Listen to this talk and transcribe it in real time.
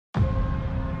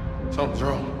Something's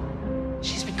wrong.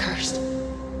 She's been cursed.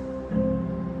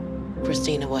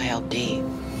 Christina will help Dee.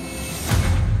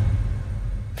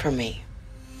 For me.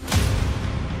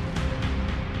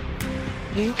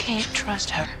 You can't trust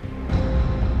her.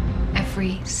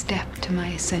 Every step to my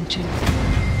ascension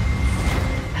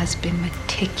has been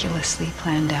meticulously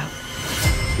planned out.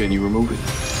 Can you remove it?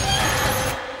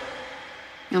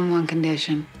 On one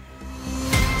condition.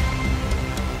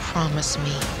 Promise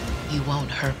me you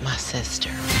won't hurt my sister.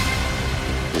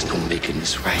 There's no making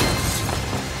this right.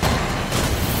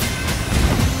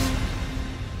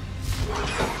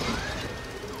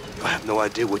 I have no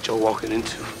idea what you're walking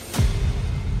into.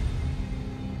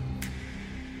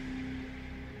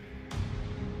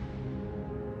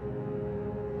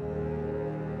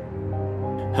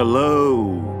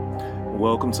 Hello.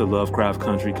 Welcome to Lovecraft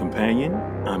Country Companion.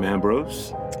 I'm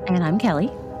Ambrose. And I'm Kelly.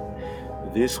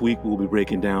 This week we'll be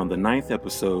breaking down the 9th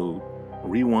episode,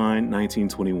 Rewind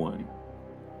 1921.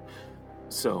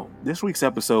 So, this week's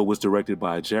episode was directed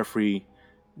by Jeffrey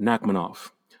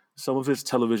Nachmanoff. Some of his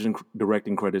television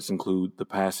directing credits include The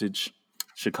Passage,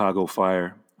 Chicago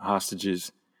Fire,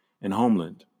 Hostages, and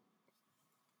Homeland.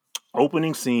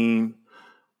 Opening scene,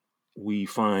 we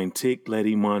find Tick,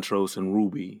 Letty, Montrose, and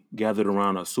Ruby gathered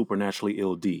around a supernaturally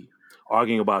ill Dee,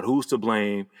 arguing about who's to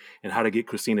blame and how to get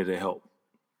Christina to help.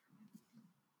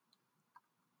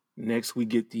 Next, we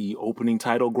get the opening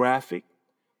title graphic,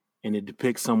 and it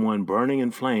depicts someone burning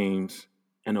in flames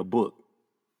and a book,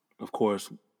 of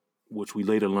course, which we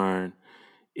later learn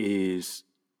is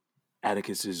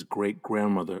Atticus's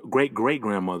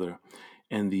great-great-grandmother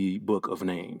and the Book of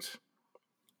Names.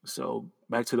 So,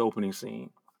 back to the opening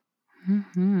scene.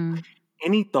 Mm-hmm.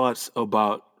 Any thoughts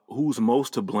about who's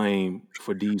most to blame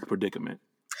for Dee's predicament?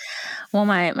 Well,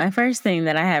 my first thing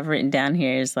that I have written down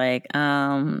here is like,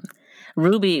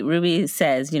 Ruby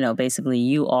says, basically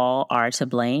you all are to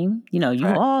blame. You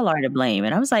all are to blame.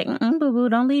 And I was like, boo-boo,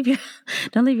 don't leave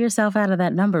yourself out of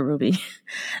that number, Ruby.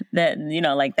 That,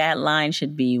 like that line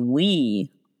should be, we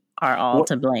are all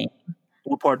to blame.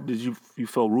 What part did you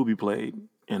felt Ruby played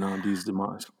in Dee's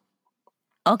demise?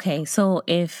 Okay, so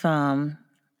if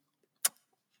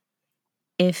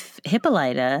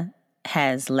Hippolyta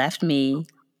has left me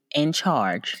in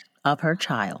charge of her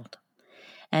child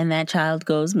and that child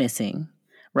goes missing,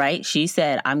 right? She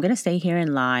said, I'm going to stay here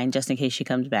in line just in case she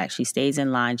comes back. She stays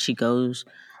in line. She goes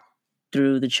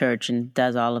through the church and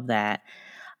does all of that.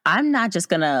 I'm not just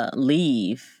going to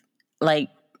leave. I'm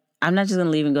not just going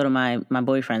to leave and go to my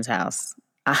boyfriend's house.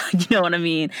 You know what I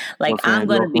mean? I'm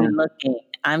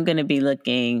going to be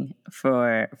looking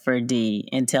for Dee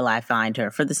until I find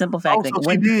her. For the simple fact that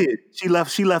she did.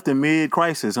 She left in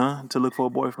mid-crisis, huh? To look for a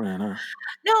boyfriend, huh?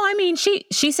 No, I mean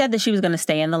she said that she was going to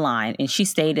stay in the line, and she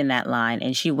stayed in that line,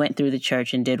 and she went through the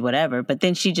church and did whatever. But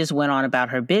then she just went on about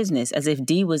her business as if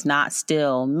Dee was not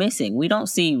still missing. We don't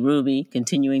see Ruby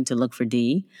continuing to look for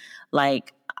Dee. I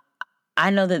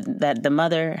know that the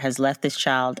mother has left this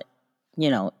child,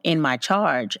 in my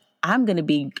charge. I'm going to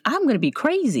be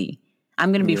crazy.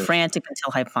 I'm going to be frantic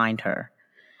until I find her.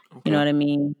 Okay. You know what I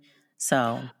mean?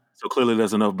 So clearly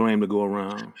there's enough blame to go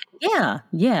around. Yeah.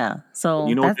 So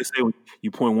you know what they say? When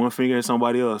you point one finger at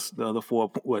somebody else, the other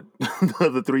four, the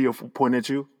other three are pointing at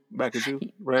you, back at you,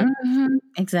 right? Mm-hmm.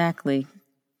 Exactly.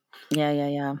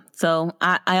 Yeah. So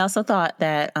I also thought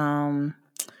that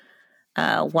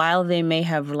while they may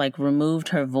have removed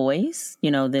her voice,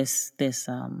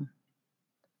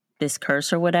 this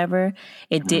curse or whatever,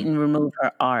 it didn't remove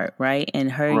her art, right?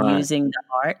 And her using the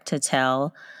art to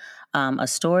tell a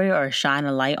story or shine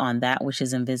a light on that which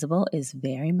is invisible is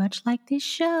very much like this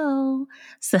show.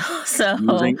 So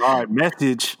using art,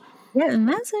 message. Yeah,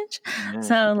 message. Yeah.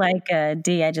 So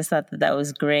Dee, I just thought that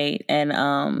was great. And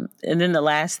then the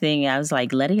last thing, I was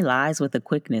like, Letty lies with a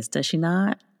quickness, does she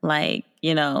not?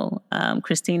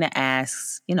 Christina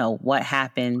asks, what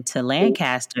happened to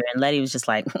Lancaster, and Letty was just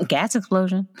like, gas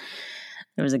explosion.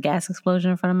 There was a gas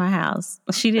explosion in front of my house.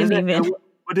 She didn't even.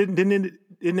 But didn't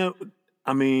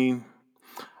I mean,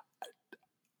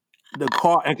 the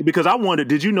car, because I wondered,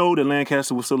 did you know that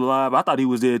Lancaster was still alive? I thought he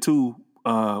was dead too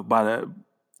by the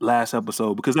last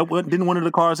episode, because didn't one of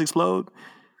the cars explode?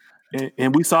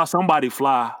 And we saw somebody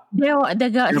fly.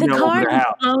 The car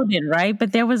exploded, right?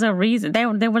 But there was a reason.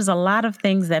 There was a lot of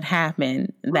things that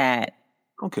happened that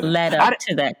led up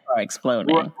to that car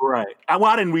exploding. Right.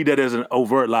 I didn't read that as an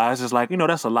overt lie. It's just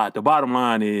that's a lot. The bottom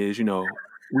line is,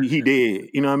 he did.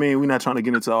 You know what I mean? We're not trying to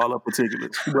get into all the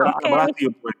particulars. But I see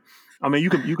your point. I mean, you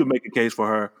could make a case for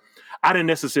her. I didn't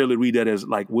necessarily read that as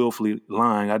willfully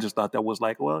lying. I just thought that was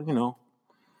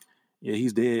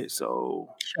he's dead. So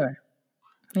sure.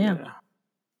 Yeah.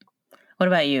 What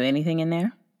about you? Anything in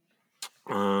there?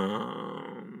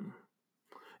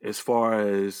 As far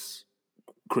as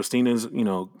Christina's,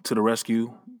 to the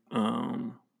rescue,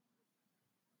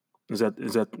 is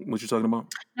that what you're talking about?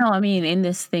 No, I mean in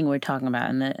this thing we're talking about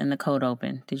in the cold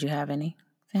open. Did you have anything?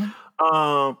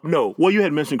 No. Well, you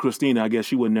had mentioned Christina. I guess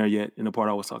she wasn't there yet in the part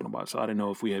I was talking about, so I didn't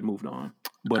know if we had moved on.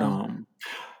 But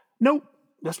nope.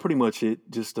 That's pretty much it.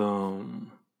 Just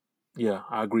yeah,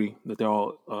 I agree that they're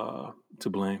all to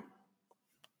blame.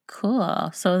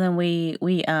 Cool. So then we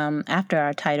after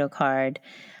our title card,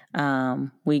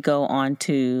 we go on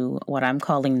to what I'm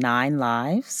calling 9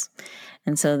 Lives.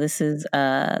 And so this is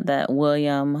that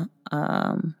William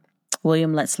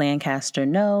lets Lancaster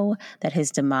know that his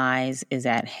demise is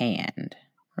at hand,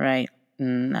 right?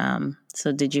 And,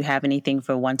 so did you have anything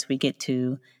for once we get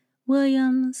to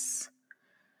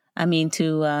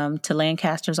to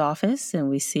Lancaster's office and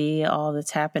we see all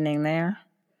that's happening there?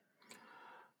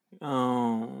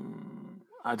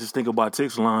 I just think about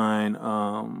Tick's line,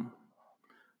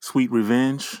 "Sweet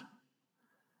Revenge."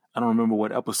 I don't remember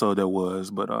what episode that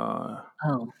was, but I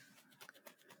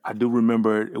do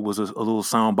remember it was a little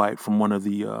soundbite from one of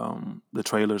the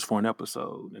trailers for an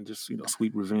episode, and just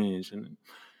 "Sweet Revenge,"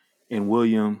 and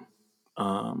William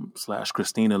 /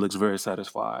 Christina looks very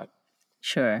satisfied.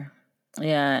 Sure,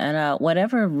 yeah, and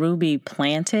whatever Ruby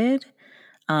planted,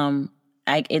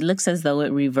 it looks as though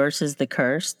it reverses the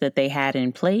curse that they had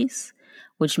in place,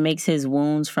 which makes his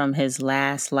wounds from his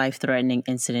last life-threatening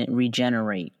incident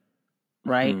regenerate.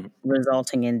 Right,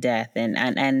 resulting in death,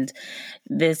 and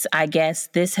this, I guess,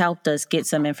 this helped us get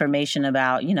some information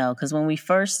about, because when we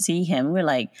first see him, we're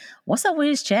like, "What's up with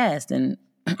his chest?" and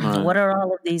what are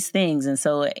all of these things? And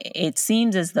so it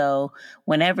seems as though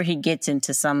whenever he gets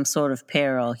into some sort of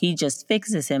peril, he just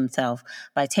fixes himself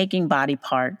by taking body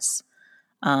parts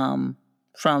from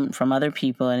other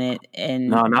people, and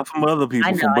no, not from other people.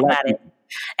 I know, from black people.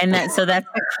 And that's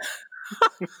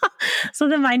so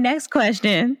then my next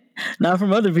question, not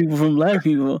from other people, from black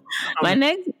people. My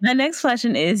next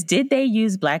question is, did they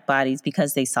use black bodies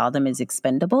because they saw them as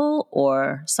expendable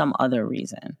or some other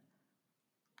reason?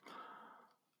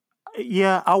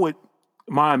 Yeah,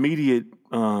 my immediate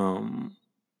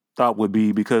thought would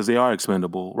be because they are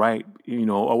expendable, right?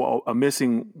 A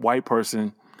missing white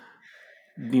person,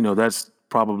 that's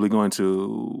probably going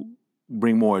to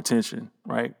bring more attention,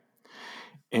 right?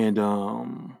 And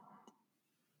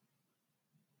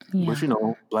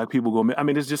but black people go. I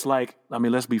mean, it's just like,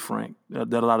 let's be frank. There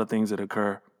are a lot of things that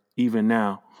occur even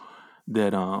now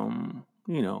that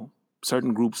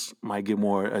certain groups might get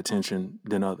more attention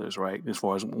than others, right? As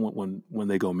far as when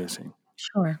they go missing.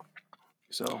 Sure.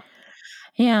 So.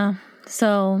 Yeah.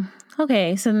 So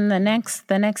okay. So then the next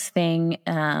thing,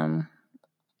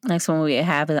 next one we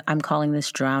have, I'm calling this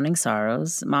Drowning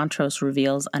Sorrows. Montrose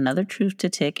reveals another truth to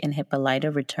Tick, and Hippolyta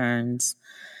returns.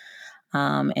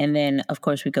 And then, of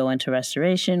course, we go into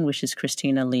Restoration, which is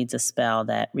Christina leads a spell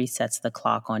that resets the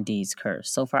clock on Dee's curse.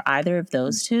 So for either of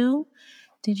those two,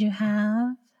 did you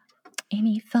have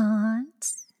any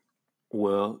thoughts?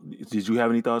 Well, did you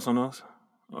have any thoughts on those?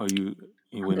 Or you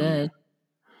went good?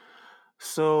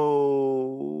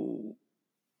 So,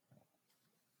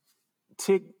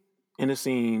 Tick in the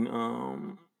scene,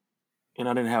 and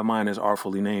I didn't have mine as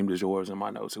artfully named as yours in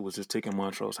my notes. It was just Tick and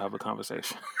Montrose have a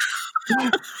conversation.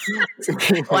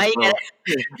 Why you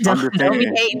don't be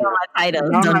hating on my titles?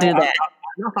 Don't do that.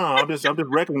 I'm just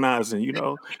recognizing,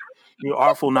 you're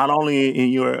artful not only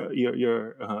in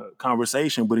your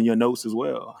conversation, but in your notes as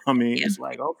well. I mean, It's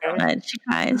like, okay.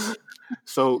 Guys.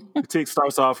 So Tick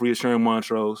starts off reassuring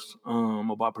Montrose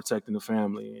about protecting the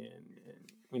family,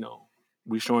 and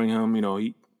reassuring him,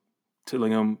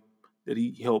 telling him that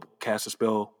he helped cast a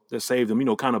spell that saved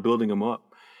him, kind of building him up.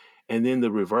 And then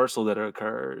the reversal that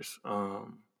occurs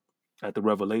at the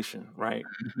revelation, right?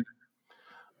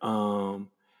 And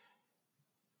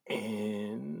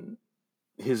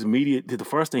the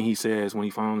first thing he says when he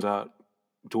finds out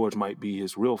George might be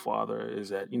his real father is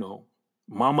that,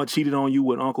 Mama cheated on you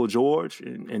with Uncle George,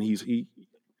 and he's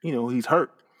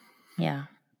hurt. Yeah.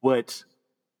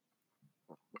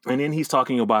 And then he's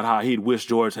talking about how he'd wish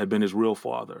George had been his real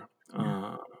father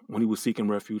when he was seeking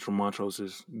refuge from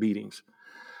Montrose's beatings.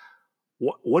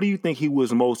 What do you think he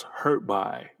was most hurt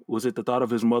by? Was it the thought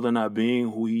of his mother not being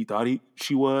who he thought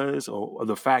she was, or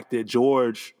the fact that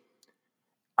George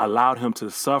allowed him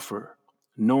to suffer,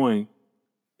 knowing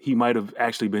he might have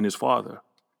actually been his father?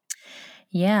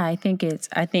 Yeah, I think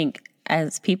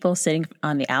as people sitting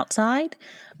on the outside,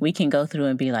 we can go through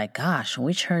and be like, gosh,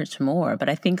 which hurts more? But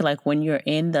I think like when you're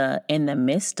in the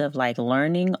midst of like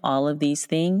learning all of these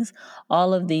things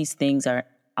are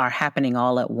happening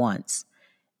all at once.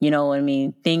 You know what I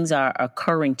mean? Things are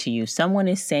occurring to you. Someone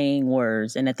is saying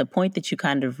words, and at the point that you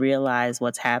kind of realize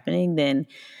what's happening, then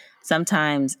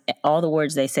sometimes all the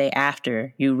words they say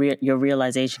after your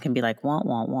realization can be like want,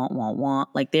 want, want, want, want.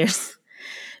 Like there's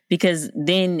because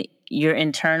then your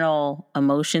internal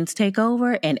emotions take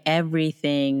over and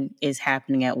everything is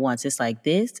happening at once. It's like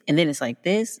this, and then it's like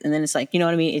this, and then it's like, you know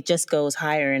what I mean? It just goes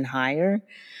higher and higher.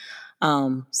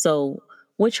 So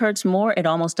which hurts more? It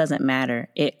almost doesn't matter.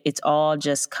 It's all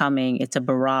just coming. It's a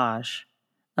barrage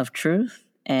of truth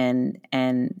and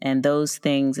those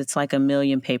things. It's like a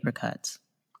million paper cuts,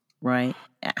 right?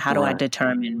 How do I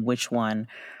determine which one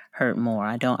hurt more?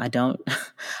 I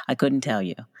I couldn't tell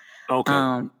you.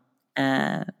 Okay.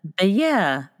 But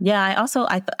yeah.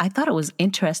 I thought it was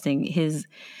interesting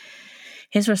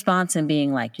his response and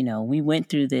being like, you know, we went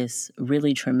through this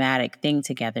really traumatic thing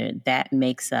together. That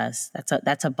makes us,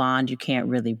 that's a bond you can't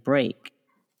really break.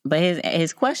 But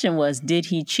his question was, did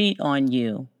he cheat on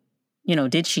you? You know,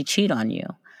 did she cheat on you?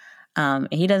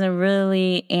 He doesn't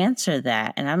really answer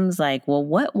that. And I was like, well,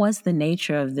 what was the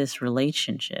nature of this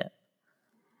relationship?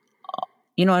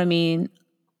 You know what I mean?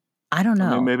 I don't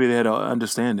know. I mean, maybe they had an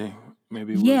understanding.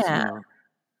 Maybe it was,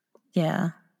 Yeah.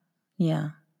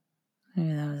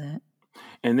 Maybe that was it.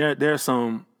 And there's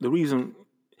the reason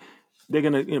they're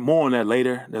going to, more on that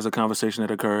later. There's a conversation that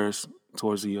occurs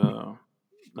towards the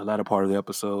latter part of the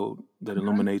episode that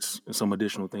illuminates some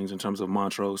additional things in terms of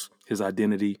Montrose, his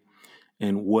identity,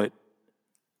 and what,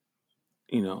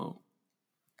 you know,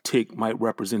 Tick might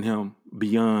represent him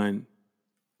beyond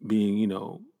being, you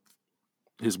know,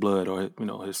 his blood or, you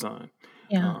know, his son.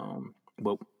 Yeah.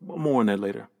 But more on that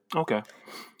later. Okay.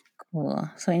 Cool.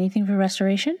 So anything for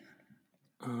restoration?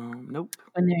 Nope.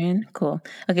 When they're in? Cool.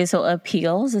 Okay, so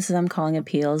appeals. This is, I'm calling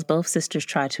appeals. Both sisters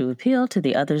try to appeal to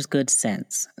the other's good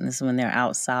sense. And this is when they're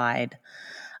outside.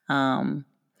 And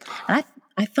I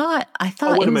thought.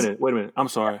 Oh, wait a minute. I'm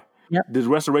sorry. Yep. Does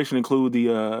restoration include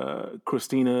the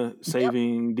Christina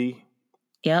saving D?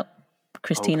 Yep.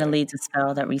 Christina leads a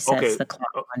spell that resets the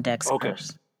clock on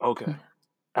Dexter's. Okay.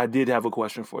 I did have a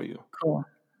question for you. Cool.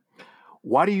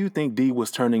 Why do you think D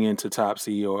was turning into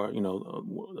Topsy or, you know,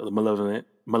 malevolent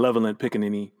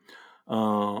Pickaninny?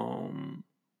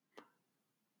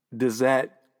 Is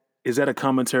that a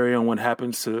commentary on what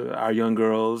happens to our young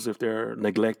girls if they're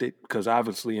neglected? Because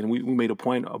obviously, and we made a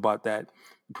point about that in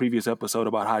the previous episode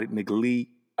about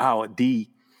how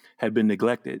D had been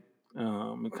neglected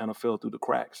and kind of fell through the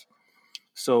cracks.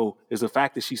 So is the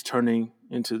fact that she's turning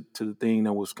into the thing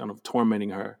that was kind of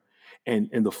tormenting her and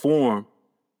in the form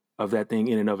of that thing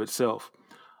in and of itself.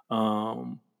 I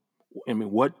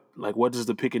mean, what does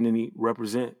the Pickaninny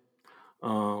represent?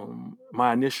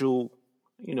 My initial,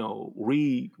 you know,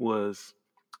 read was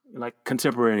like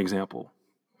contemporary example.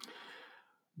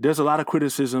 There's a lot of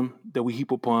criticism that we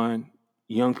heap upon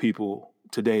young people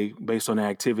today based on the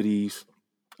activities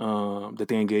that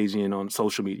they engage in on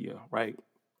social media, right?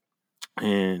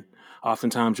 And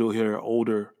oftentimes you'll hear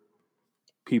older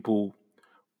people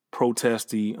protest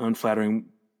the unflattering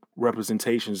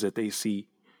representations that they see,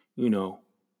 you know,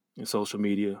 in social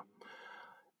media.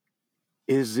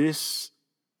 Is this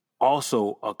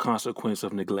also a consequence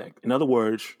of neglect? In other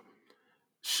words,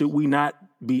 should we not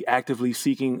be actively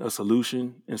seeking a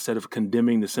solution instead of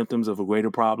condemning the symptoms of a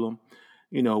greater problem?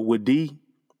 You know, with D,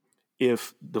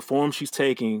 if the form she's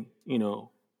taking, you know,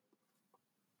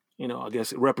 I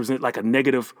guess it represents like a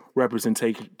negative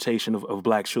representation of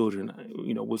Black children,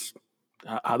 you know, was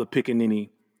how the Pickaninny,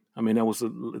 I mean, that was the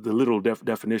literal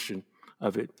definition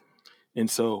of it. And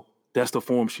so that's the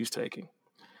form she's taking.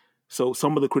 So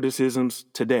some of the criticisms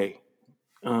today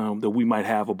that we might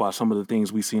have about some of the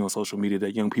things we see on social media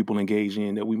that young people engage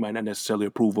in that we might not necessarily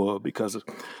approve of because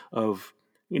of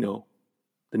you know,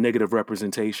 the negative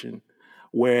representation.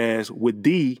 Whereas with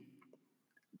D,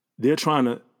 they're trying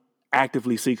to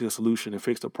actively seek a solution and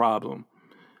fix the problem.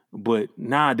 But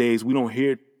nowadays, we don't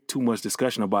hear too much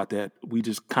discussion about that. We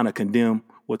just kind of condemn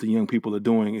what the young people are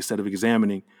doing instead of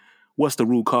examining what's the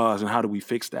root cause and how do we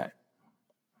fix that?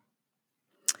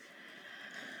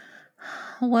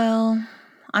 Well,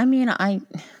 I mean, I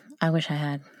wish I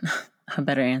had a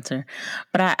better answer,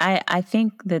 but I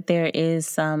think that there is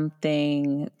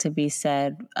something to be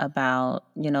said about,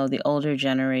 you know, the older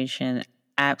generation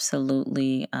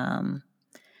absolutely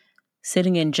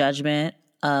sitting in judgment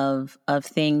of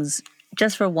things.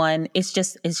 Just for one, it's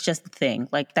just the thing.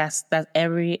 Like that's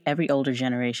every older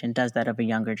generation does that of a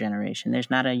younger generation. There's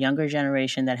not a younger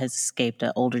generation that has escaped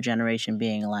an older generation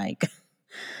being like,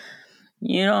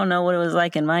 you don't know what it was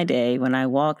like in my day when I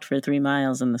walked for 3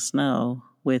 miles in the snow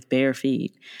with bare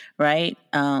feet, right?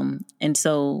 And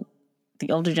so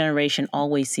the older generation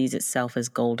always sees itself as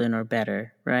golden or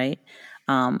better, right?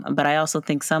 But I also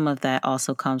think some of that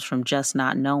also comes from just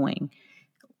not knowing.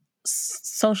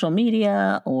 Social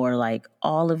media or like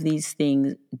all of these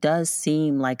things does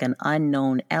seem like an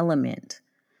unknown element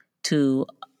to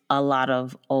a lot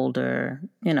of older,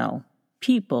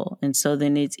 people. And so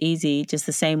then it's easy, just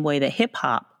the same way that hip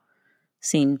hop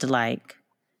seemed like,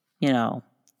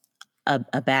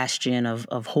 a bastion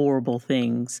of horrible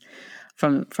things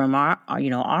from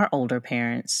our older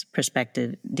parents'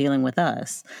 perspective dealing with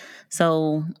us.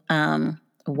 So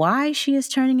why she is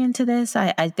turning into this,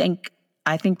 I think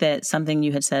that something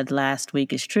you had said last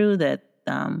week is true, that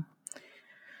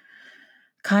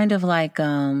kind of like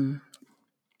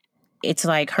it's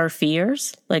like her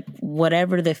fears, like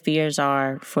whatever the fears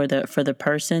are for the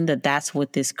person, that's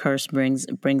what this curse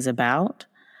brings about.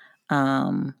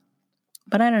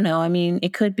 But I don't know. I mean,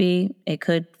 it could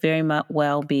very much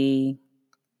well be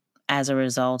as a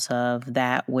result of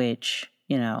that, which,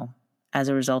 as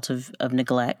a result of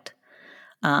neglect.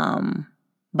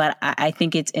 But I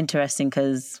think it's interesting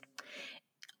because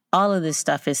all of this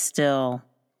stuff is still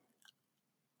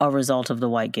a result of the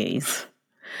white gaze,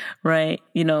 right?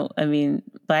 I mean,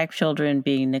 Black children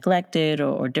being neglected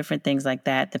or different things like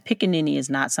that. The pickaninny is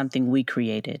not something we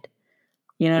created.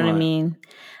 You know what I mean?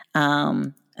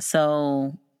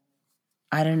 So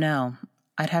I don't know.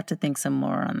 I'd have to think some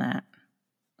more on that.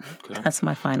 Okay. That's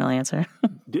my final answer.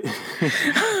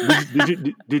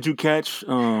 Did you catch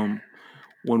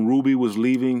when Ruby was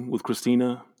leaving with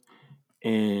Christina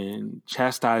and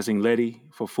chastising Letty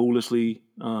for foolishly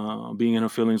being in her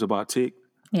feelings about Tick?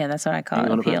 Yeah, that's what I call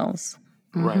it, appeals.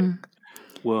 Mm-hmm. Right.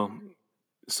 Well,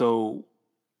 so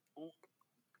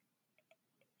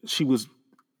she was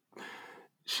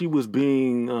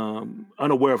being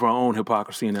unaware of her own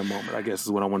hypocrisy in that moment, I guess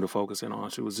is what I wanted to focus in on.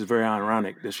 She was just very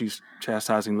ironic that she's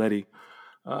chastising Letty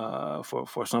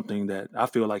for something that I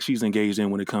feel like she's engaged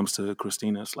in when it comes to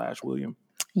Christina / William.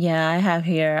 Yeah, I have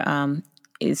here,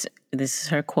 this is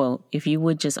her quote, "If you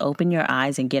would just open your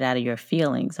eyes and get out of your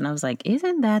feelings." And I was like,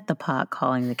 isn't that the pot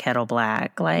calling the kettle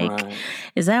black? Like, right.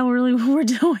 Is that really what we're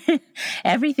doing?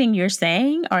 Everything you're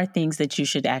saying are things that you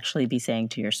should actually be saying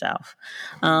to yourself.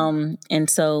 And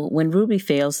so when Ruby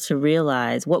fails to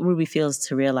realize, what Ruby fails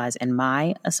to realize, in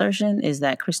my assertion, is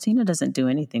that Christina doesn't do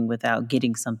anything without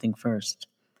getting something first.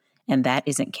 And that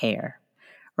isn't care.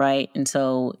 Right. And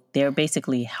so they're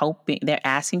basically they're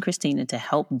asking Christina to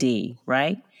help Dee.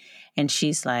 Right. And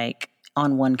she's like,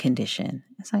 on one condition.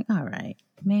 It's like, all right,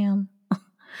 ma'am.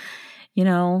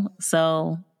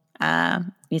 So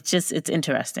it's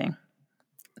interesting.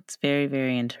 It's very,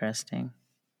 very interesting.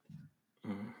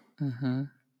 Mm-hmm.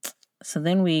 So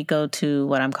then we go to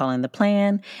what I'm calling the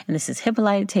plan. And this is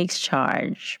Hippolyta takes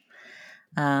charge.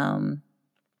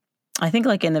 I think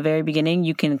like in the very beginning,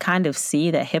 you can kind of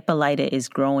see that Hippolyta is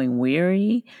growing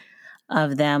weary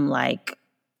of them. Like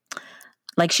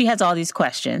she has all these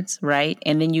questions, right?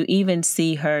 And then you even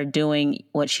see her doing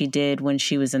what she did when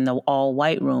she was in the all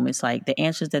white room. It's like the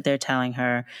answers that they're telling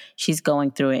her, she's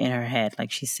going through it in her head.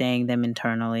 Like she's saying them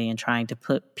internally and trying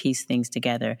to piece things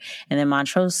together. And then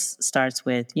Montrose starts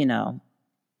with,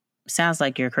 sounds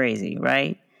like you're crazy,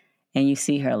 right? And you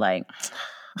see her like...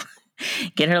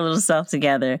 get her little self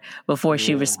together before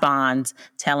she responds,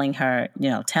 telling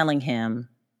him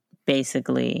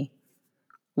basically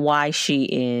why she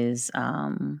is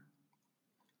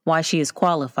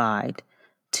qualified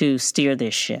to steer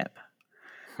this ship.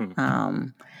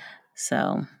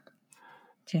 So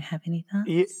do you have any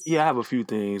thoughts? Yeah, I have a few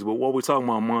things, but what we're talking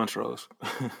about Montrose,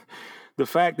 the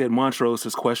fact that Montrose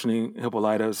is questioning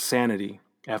Hippolyta's sanity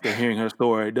after hearing her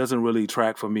story doesn't really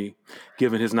track for me,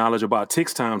 given his knowledge about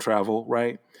Tick's time travel,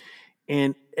 right?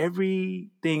 And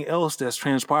everything else that's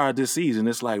transpired this season,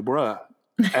 it's like, bruh,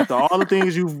 after all the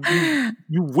things you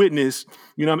witnessed,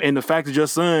 and the fact that your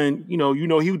son, he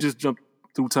would just jump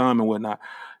through time and whatnot.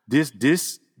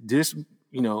 This,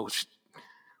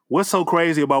 what's so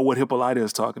crazy about what Hippolyta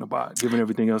is talking about, given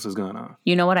everything else that's going on?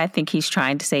 You know what I think he's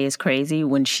trying to say is crazy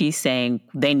when she's saying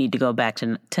they need to go back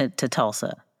to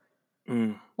Tulsa.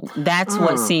 Mm. That's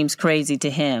what seems crazy to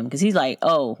him, because he's like,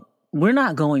 oh, we're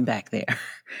not going back there.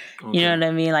 Okay. You know what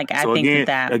I mean? Like, I think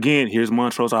that... Again, here's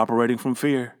Montrose operating from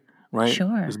fear, right?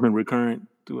 Sure. It's been recurrent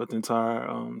throughout the entire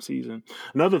season.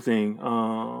 Another thing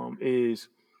is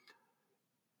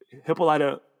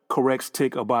Hippolyta corrects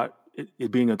Tick about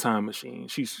it being a time machine.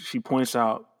 She points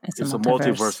out it's a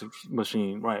multiverse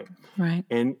machine, right? Right.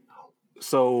 And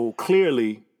so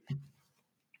clearly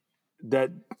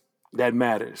that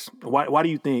matters. Why do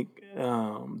you think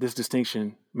this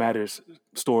distinction matters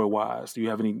story-wise? Do you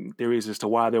have any theories as to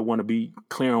why they want to be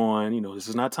clear on, this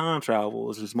is not time travel,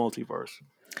 this is multiverse?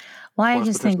 Well, I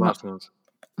just think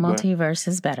multiverse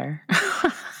is better.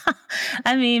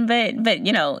 I mean, but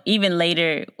even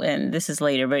later, and this is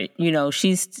later, but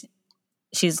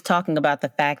she's talking about the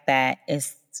fact that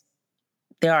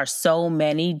there are so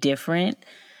many different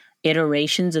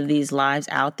iterations of these lives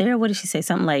out there. What did she say?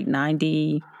 Something like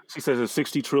 90. She says it's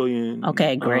 60 trillion.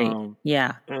 Okay, great.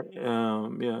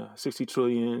 60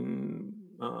 trillion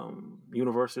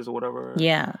universes or whatever.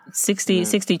 Yeah,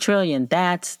 60 trillion.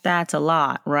 That's a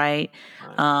lot, right?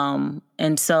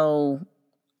 And so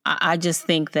I just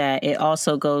think that it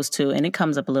also goes to, and it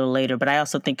comes up a little later, but I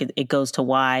also think it goes to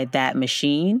why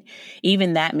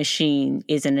even that machine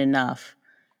isn't enough.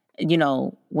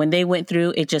 When they went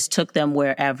through, it just took them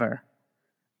wherever,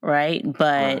 right?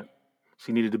 But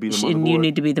she needed to be the motherboard. You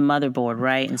need to be the motherboard,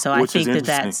 right? And so I think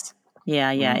that's,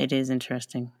 it is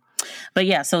interesting. But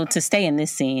yeah, so to stay in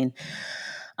this scene,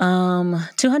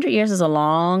 200 years is a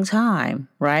long time,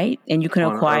 right? And you can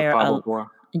acquire on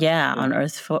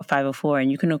Earth 504,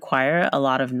 and you can acquire a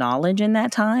lot of knowledge in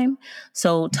that time.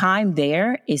 So time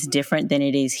there is different than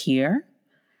it is here.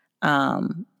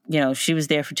 She was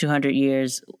there for 200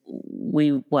 years.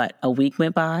 A week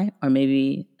went by, or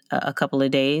maybe a couple of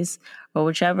days, or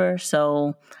whichever.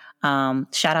 So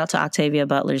shout out to Octavia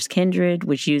Butler's Kindred,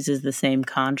 which uses the same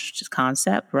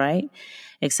concept, right?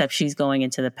 Except she's going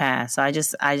into the past. So I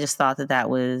just thought that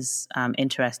was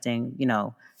interesting,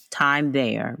 time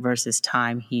there versus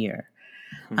time here.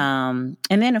 And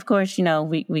then, of course,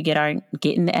 we get in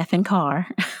the effing car,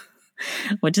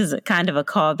 which is kind of a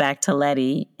callback to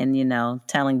Letty and,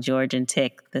 telling George and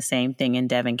Tick the same thing in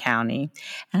Devon County.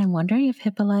 And I'm wondering if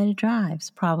Hippolyta drives,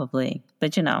 probably.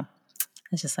 But,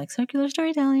 it's just like circular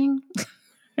storytelling.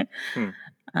 But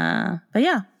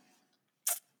yeah,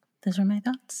 those are my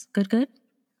thoughts. Good.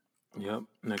 Yep.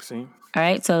 Next scene. All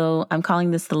right, so I'm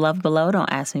calling this The Love Below. Don't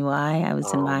ask me why. I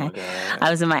was in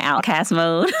my outcast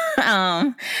mode.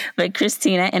 But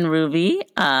Christina and Ruby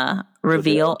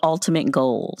reveal ultimate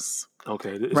goals.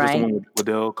 Okay, is this the one with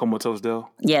Dell, Comatose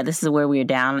Dell? Yeah, this is where we are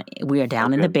down. We are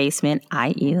down in the basement,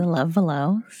 i.e. the love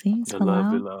below. See, it's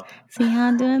love below. See how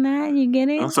I'm doing that? You get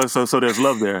it? So there's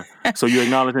love there. So you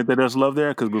acknowledge that there's love there?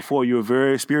 Because before you were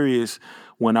very spurious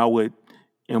when I would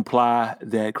imply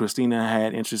that Christina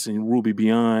had interest in Ruby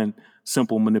beyond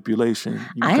simple manipulation.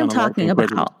 I am talking.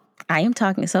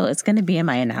 So it's going to be in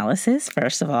my analysis,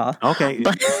 first of all. Okay.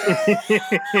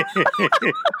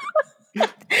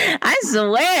 I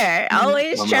swear,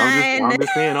 always trying. I'm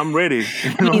just saying, I'm ready.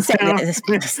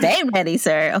 Stay ready,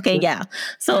 sir. Okay, yeah.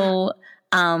 So,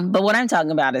 but what I'm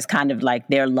talking about is kind of like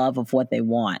their love of what they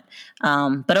want.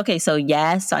 But okay, so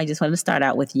yes, I just want to start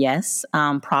out with yes.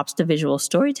 Props to visual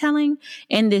storytelling.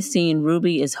 In this scene,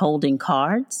 Ruby is holding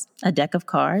cards, a deck of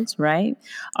cards, right?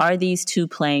 Are these two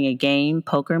playing a game,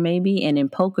 poker maybe? And in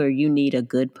poker, you need a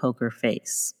good poker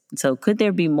face. So could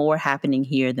there be more happening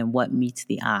here than what meets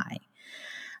the eye?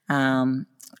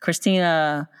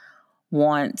 Christina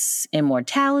wants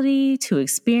immortality, to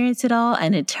experience it all,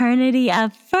 and eternity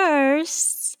at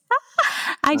first.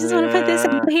 I just want to put this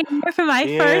out here for my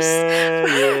first.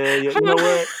 You know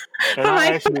what? For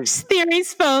my first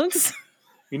theories, folks.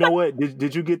 You know what?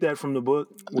 Did you get that from the book?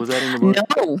 Was that in the book?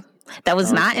 No, that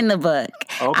was not in the book.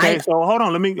 Okay, so hold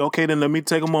on. Let me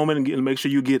take a moment and make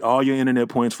sure you get all your internet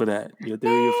points for that. Your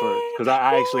theory first, because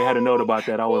I actually had a note about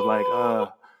that. I was like,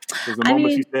 there's a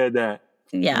moment she said that.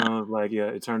 Yeah. And I was like,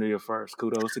 eternity first.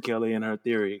 Kudos to Kelly and her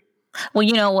theory. Well,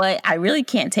 you know what? I really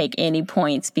can't take any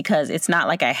points because it's not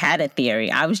like I had a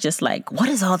theory. I was just like, what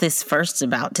is all this firsts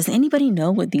about? Does anybody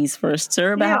know what these firsts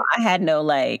are about? Yeah. I had no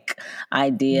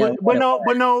idea. But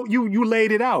no, you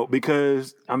laid it out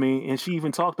because, and she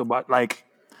even talked about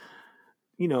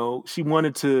she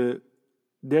wanted to,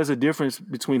 there's a difference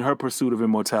between her pursuit of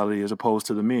immortality as opposed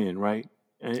to the men, right?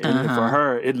 And for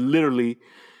her, it literally,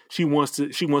 she wants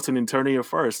an eternity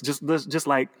first. Just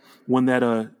like when that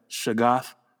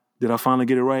Shagath, did I finally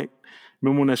get it right?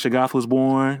 Remember when that Shagath was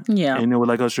born? Yeah. And it was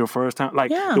like, it's your first time?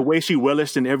 The way she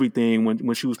relished in everything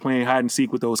when she was playing hide and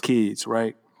seek with those kids,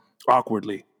 right?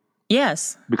 Awkwardly.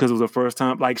 Yes. Because it was her first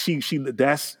time. Like she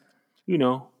that's, you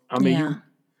nailed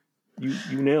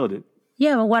it.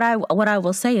 Yeah, but what I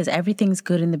will say is everything's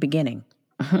good in the beginning.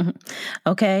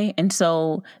 Okay? And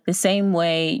so the same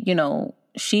way,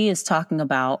 she is talking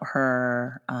about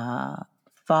her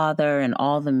father and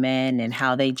all the men and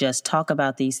how they just talk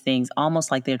about these things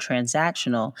almost like they're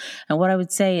transactional. And what I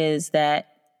would say is that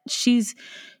she's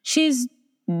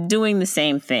doing the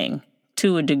same thing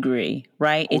to a degree,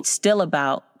 right? It's still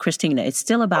about Christina. It's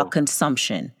still about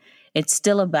consumption. It's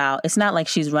still about, it's not like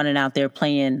she's running out there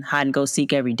playing hide and go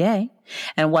seek every day.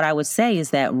 And what I would say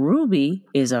is that Ruby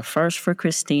is a first for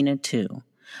Christina too.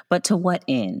 But to what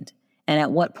end? And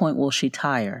at what point will she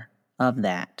tire of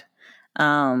that?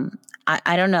 I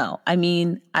don't know. I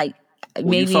mean,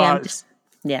 maybe I'm just,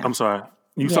 yeah. I'm sorry.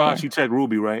 You saw how she checked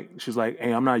Ruby, right? She's like,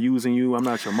 hey, I'm not using you. I'm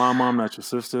not your mama. I'm not your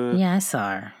sister. Yeah, I saw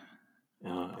her.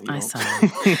 I saw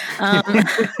her.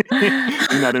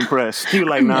 You're not impressed. You're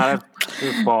like, nah,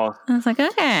 that's false. I was like,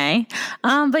 okay.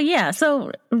 But yeah,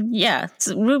 so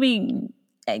Ruby,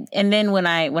 and then when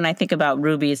I think about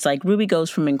Ruby, it's like Ruby goes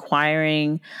from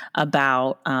inquiring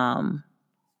about Del,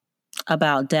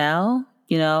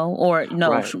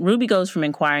 right. Ruby goes from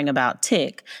inquiring about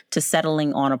Tick to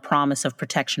settling on a promise of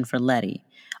protection for Letty.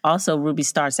 Also, Ruby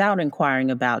starts out inquiring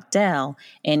about Del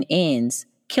and ends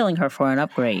killing her for an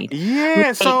upgrade.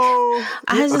 Yeah, so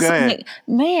I was just like,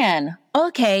 man,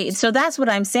 okay, so that's what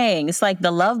I'm saying. It's like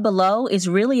the love below is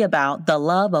really about the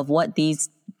love of what these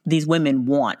women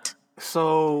want.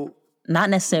 So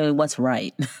not necessarily what's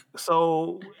right.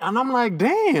 So, and I'm like,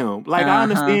 damn. Like, I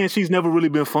understand she's never really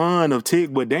been fond of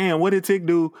Tick, but damn, what did Tick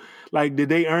do? Like, did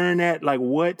they earn that? Like,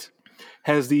 what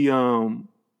has the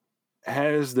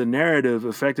narrative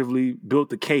effectively built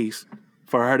the case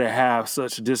for her to have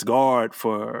such disregard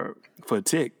for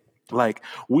Tick? Like,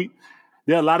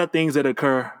 there are a lot of things that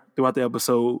occur throughout the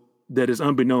episode that is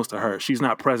unbeknownst to her. She's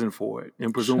not present for it,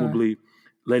 and presumably,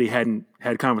 Letty hadn't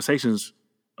had conversations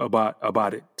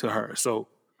about it to her. So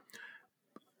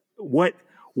what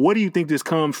do you think this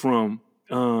comes from?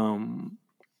 I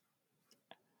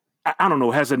don't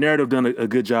know. Has the narrative done a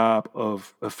good job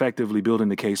of effectively building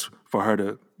the case for her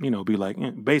to, be like,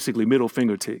 basically middle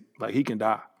finger Tick, like he can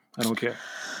die. I don't care.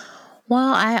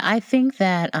 Well, I think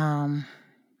that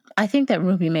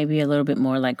Ruby may be a little bit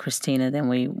more like Christina than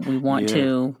we want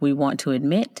to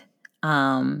admit.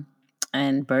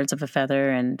 And birds of a feather,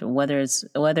 and whether it's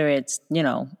I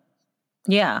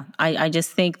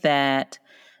just think that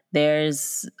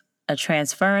there's a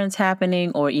transference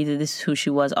happening, or either this is who she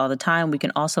was all the time. We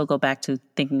can also go back to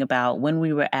thinking about when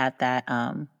we were at that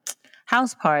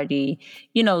house party.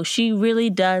 She really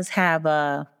does have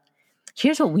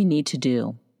here's what we need to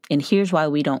do, and here's why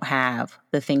we don't have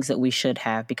the things that we should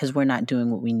have, because we're not doing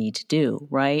what we need to do,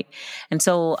 right? And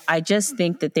so I just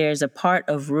think that there's a part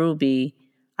of Ruby.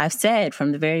 I've said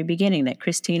from the very beginning that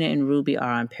Christina and Ruby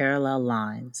are on parallel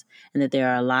lines and that there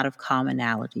are a lot of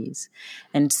commonalities.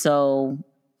 And so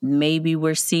maybe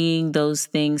we're seeing those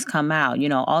things come out.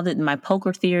 My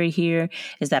poker theory here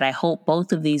is that I hope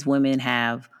both of these women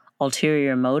have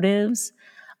ulterior motives,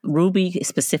 Ruby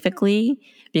specifically,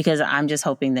 because I'm just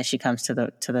hoping that she comes to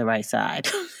the right side.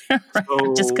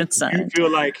 I'm just concerned. You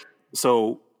feel like,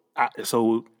 So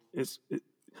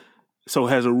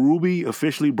has a Ruby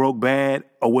officially broke bad,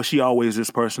 or was she always this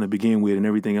person to begin with and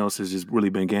everything else has just really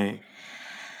been game?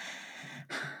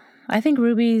 I think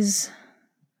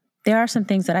there are some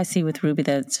things that I see with Ruby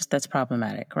that's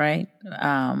problematic, right?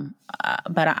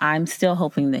 But I'm still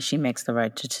hoping that she makes the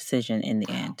right decision in the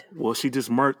end. Well, she just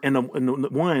murked. And the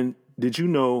one, did you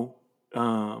know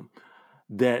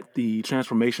that the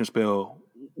transformation spell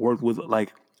worked with,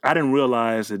 like, I didn't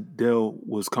realize that Del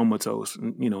was comatose,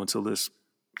 until this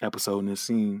episode and this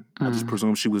scene. I just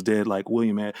presumed she was dead like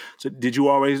William had. So did you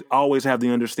always have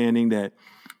the understanding that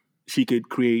she could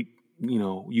create,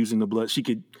 using the blood, she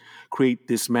could create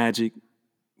this magic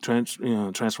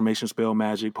transformation spell,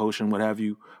 magic potion, what have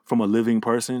you, from a living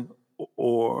person?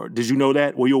 Or did you know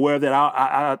that? Were you aware of that?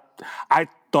 I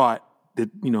thought that,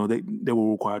 they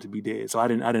were required to be dead. So I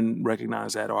didn't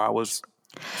recognize that, or I was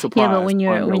surprised. Yeah, but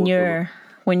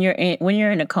when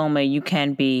you're in a coma, you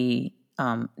can be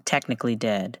technically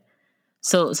dead.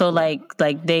 So like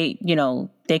they,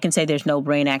 they can say there's no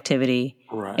brain activity.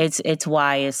 Right. It's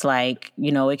why it's like,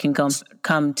 it can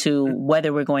come to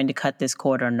whether we're going to cut this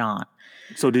cord or not.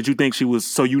 So did you think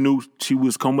you knew she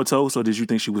was comatose, or did you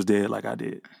think she was dead like I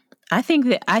did? I think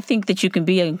that you can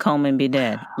be in coma and be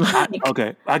dead.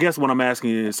 Okay. I guess what I'm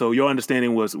asking is, so your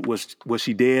understanding was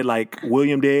she dead like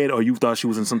William did, or you thought she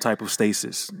was in some type of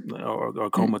stasis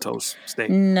or comatose state?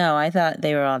 No, I thought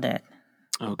they were all dead.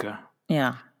 Okay.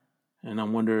 Yeah. And I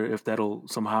wonder if that'll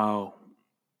somehow,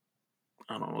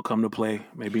 I don't know, come to play.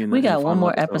 Maybe we got one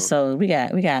more episode. We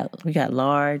got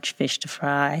large fish to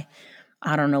fry.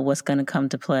 I don't know what's going to come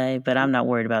to play, but I'm not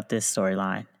worried about this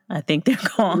storyline. I think they're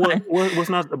gone. Well,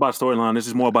 it's not about storyline. This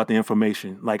is more about the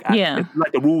information. Like,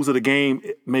 like the rules of the game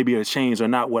maybe have changed, or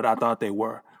not what I thought they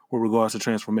were with regards to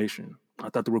transformation. I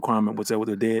thought the requirement was that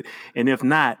they're dead, and if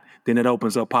not, then it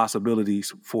opens up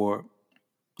possibilities for,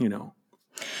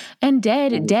 And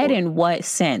dead in what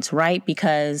sense, right?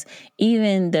 Because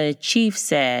even the chief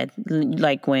said,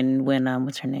 like when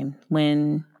what's her name?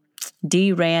 When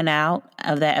Dee ran out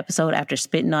of that episode after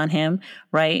spitting on him,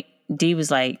 right? Dee was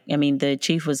like, I mean, the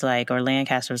chief was like, or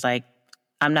Lancaster was like,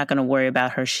 I'm not going to worry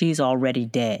about her. She's already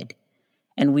dead.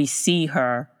 And we see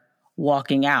her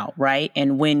walking out, right?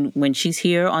 And when she's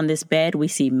here on this bed, we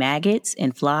see maggots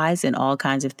and flies and all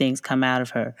kinds of things come out of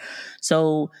her.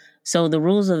 So the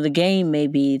rules of the game may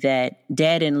be that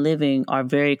dead and living are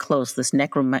very close. This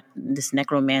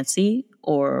necromancy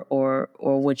or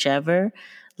whichever,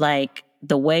 like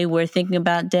the way we're thinking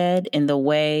about dead and the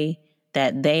way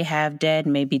that they have dead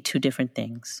may be two different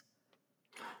things.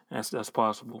 That's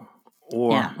possible.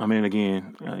 Or, yeah. I mean,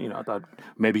 again, I thought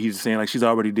maybe he's saying like she's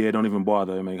already dead. Don't even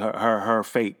bother. I mean, her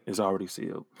fate is already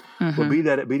sealed. Mm-hmm. But be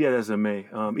that as it may,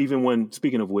 even when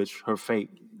speaking of which, her fate,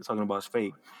 talking about his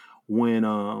fate,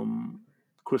 when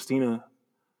Christina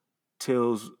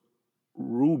tells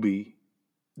Ruby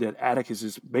that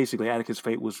Atticus'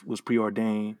 fate was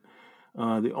preordained,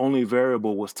 the only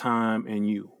variable was time and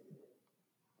you.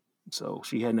 So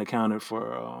she hadn't accounted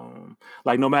for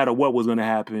no matter what was going to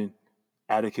happen,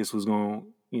 Atticus was going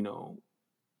to,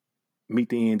 meet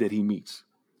the end that he meets.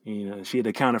 She had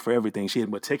accounted for everything. She had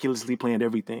meticulously planned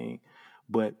everything.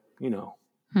 But,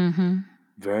 mm-hmm.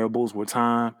 variables were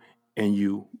time and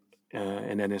you,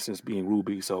 in that instance being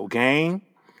Ruby. So game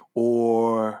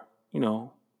or,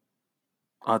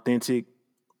 authentic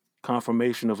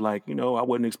confirmation of I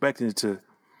wasn't expecting to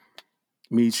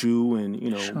meet you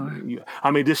and, Sure.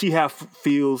 I mean, does she have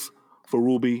feels for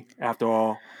Ruby after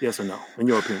all? Yes or no, in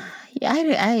your opinion? Yeah,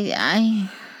 I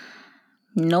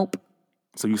nope.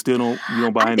 So you still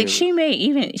don't buy any of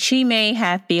it? She may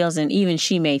have feels and even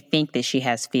she may think that she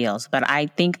has feels, but I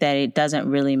think that it doesn't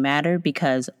really matter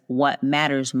because what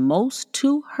matters most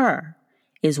to her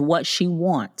is what she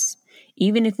wants.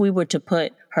 Even if we were to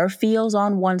put her feels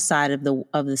on one side of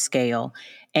the scale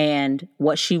and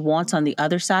what she wants on the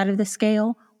other side of the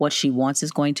scale, what she wants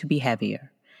is going to be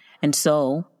heavier. And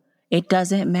so it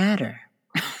doesn't matter.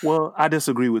 Well, I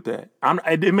disagree with that.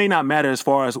 It may not matter as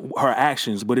far as her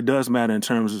actions, but it does matter in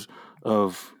terms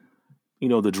of,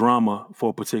 the drama for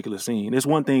a particular scene. It's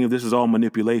one thing if this is all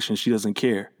manipulation, she doesn't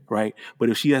care, right? But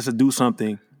if she has to do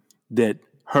something that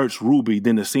hurts Ruby,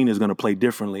 then the scene is going to play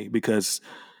differently because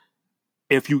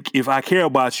if I care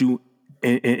about you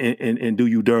and do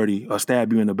you dirty or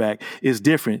stab you in the back, it's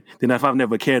different than if I've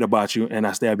never cared about you and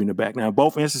I stab you in the back. Now, in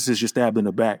both instances, you're stabbed in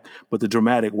the back, but the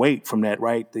dramatic weight from that,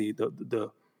 right?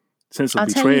 The sense of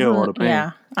betrayal or the pain.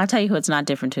 Yeah, I'll tell you who it's not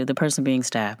different to, the person being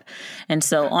stabbed. And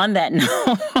so on that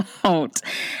note,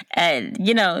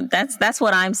 that's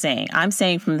what I'm saying. I'm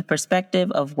saying from the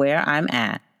perspective of where I'm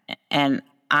at, and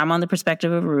I'm on the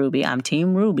perspective of Ruby, I'm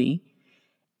Team Ruby,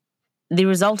 the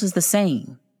result is the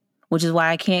same. Which is why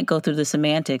I can't go through the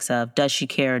semantics of does she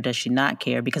care or does she not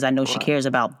care, because I know she cares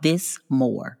about this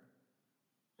more.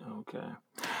 Okay.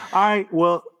 All right.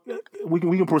 Well, we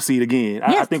can proceed again.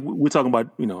 Yes. I think we're talking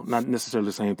about, not necessarily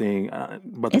the same thing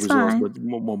about the it's results, fine. but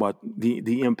more about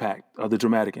the impact, or the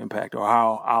dramatic impact, or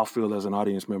how I'll feel as an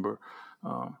audience member.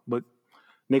 But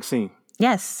next scene.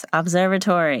 Yes,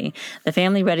 observatory. The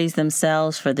family readies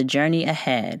themselves for the journey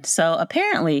ahead. So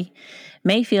apparently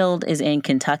Mayfield is in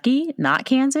Kentucky, not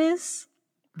Kansas.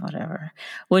 Whatever.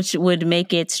 Which would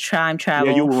make its time travel.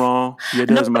 Yeah, you were wrong. Yeah, it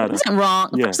doesn't matter. It wasn't wrong.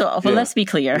 Yeah, so, but let's be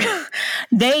clear. Yeah.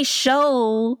 They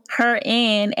show her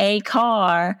in a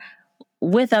car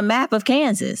with a map of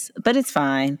Kansas, but it's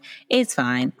fine. It's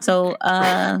fine. So,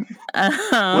 well,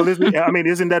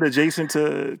 isn't that adjacent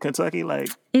to Kentucky?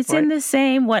 It's right? in the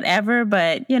same whatever,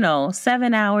 but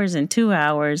 7 hours and 2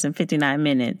 hours and 59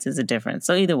 minutes is a difference.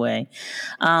 So either way,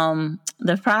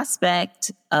 the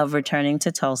prospect of returning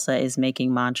to Tulsa is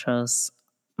making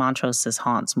Montrose's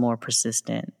haunts more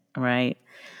persistent, right?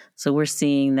 So we're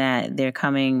seeing that they're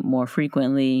coming more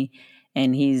frequently,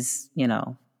 and he's,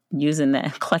 using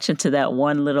that, clutching to that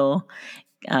one little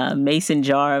mason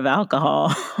jar of alcohol.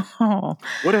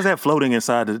 What is that floating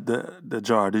inside the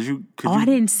jar? I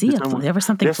didn't see it. There was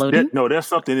something floating? There's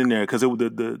something in there because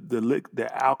the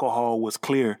alcohol was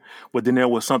clear, but then there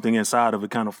was something inside of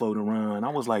it kind of floating around. I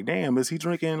was like, damn, is he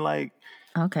drinking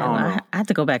Okay, I have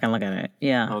to go back and look at it.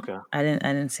 Yeah. Okay. I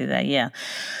didn't see that. Yeah.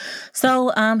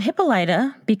 So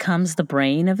Hippolyta becomes the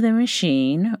brain of the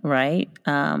machine, right?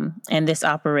 And this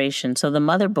operation. So the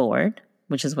motherboard,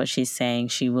 which is what she's saying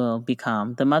she will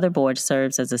become. The motherboard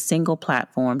serves as a single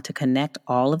platform to connect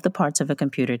all of the parts of a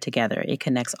computer together. It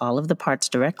connects all of the parts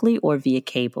directly or via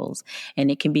cables,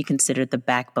 and it can be considered the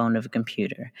backbone of a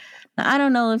computer. Now, I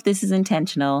don't know if this is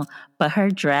intentional, but her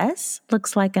dress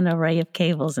looks like an array of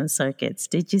cables and circuits.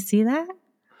 Did you see that?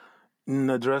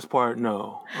 The dress part,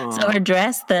 no. So her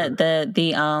dress, the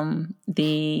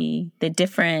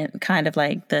different kind of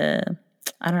like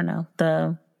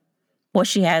what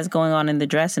she has going on in the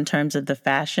dress in terms of the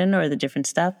fashion or the different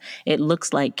stuff, it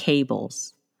looks like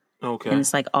cables. Okay. And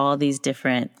it's like all these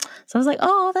different. So I was like,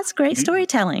 oh, that's great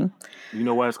storytelling. You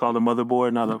know why it's called a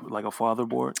motherboard, not like a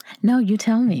fatherboard? No, you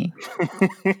tell me.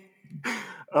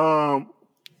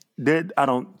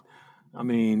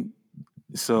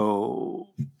 So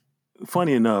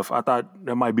funny enough, I thought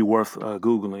that might be worth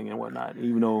Googling and whatnot,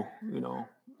 even though,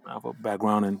 I have a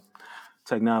background in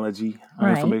technology,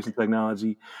 information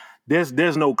technology.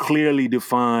 There's no clearly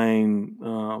defined,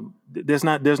 there's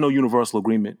no universal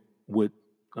agreement with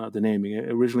the naming. It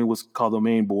originally was called the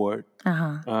main board,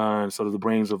 sort of the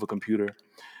brains of a computer.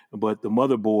 But the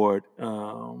motherboard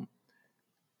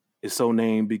is so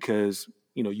named because,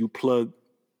 you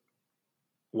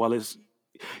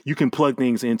can plug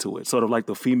things into it, sort of like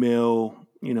the female,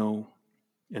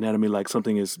 anatomy, like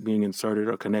something is being inserted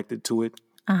or connected to it.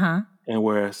 And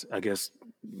whereas, I guess,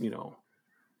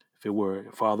 if it were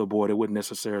a fatherboard, it wouldn't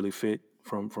necessarily fit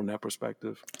from that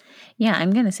perspective. Yeah, I'm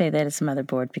going to say that it's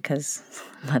motherboard because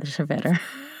mothers are better.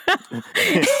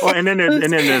 And then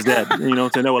there's that,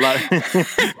 so there were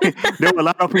a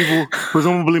lot of people,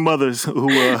 presumably mothers,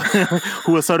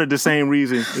 who asserted the same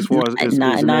reason as far as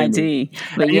not ID.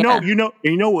 But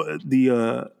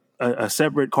a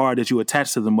separate card that you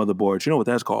attach to the motherboard. You know what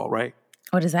that's called, right?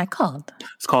 What is that called?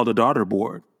 It's called a daughter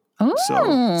board. Oh,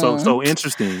 so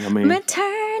interesting. I mean,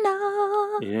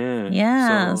 maternal.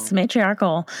 Yeah. It's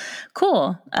matriarchal.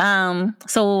 Cool.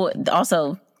 So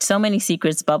also, so many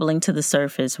secrets bubbling to the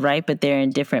surface, right? But they're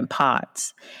in different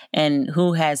pots. And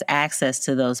who has access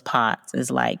to those pots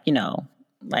is like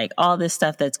all this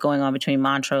stuff that's going on between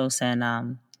Montrose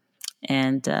and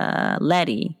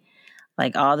Letty.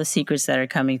 Like all the secrets that are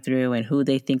coming through and who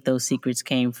they think those secrets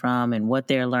came from and what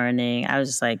they're learning. I was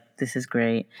just like, this is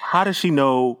great. How does she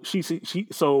know? She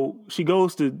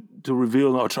goes to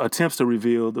reveal or attempts to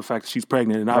reveal the fact that she's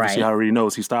pregnant, and obviously already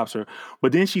knows. He stops her.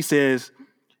 But then she says,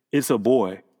 it's a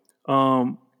boy.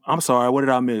 I'm sorry, what did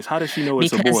I miss? How does she know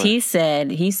it's a boy? Because he said,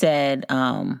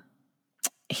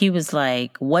 he was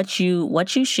like, what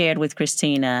you shared with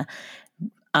Christina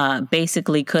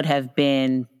basically could have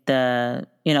been the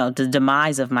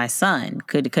demise of my son,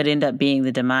 could end up being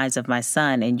the demise of my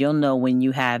son. And you'll know when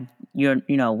you have your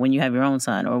own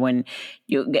son, or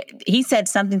he said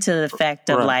something to the effect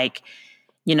of like,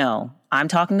 I'm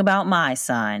talking about my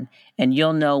son and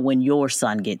you'll know when your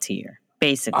son gets here.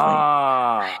 Basically.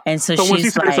 And so when she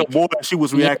said it's a boy, she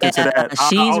was reacting to that.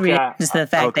 She's reacting to the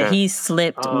fact that he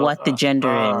slipped what the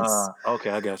gender is. Okay,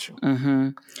 I got you. Mm-hmm.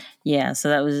 Yeah, so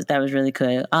that was really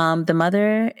good. The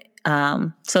mother,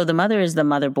 so the mother is the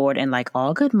motherboard, and like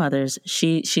all good mothers,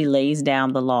 she lays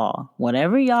down the law.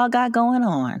 Whatever y'all got going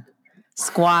on,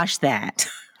 squash that.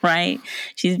 Right?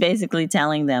 She's basically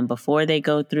telling them before they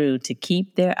go through to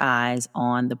keep their eyes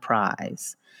on the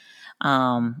prize.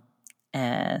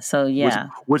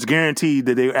 Which guaranteed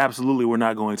that they absolutely were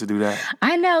not going to do that.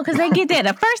 I know, because they get that.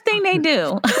 The first thing they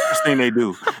do. Just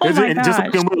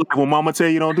like when mama tell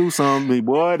you don't do something,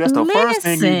 boy, that's the first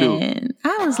thing you do.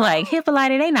 I was like,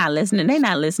 Hippolyta, they not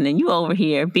listening. You over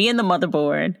here being the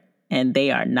motherboard, and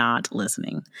they are not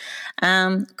listening.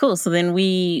 Cool. So then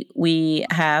we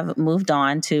have moved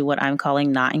on to what I'm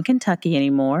calling Not in Kentucky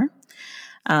Anymore.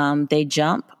 They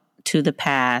jump to the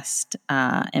past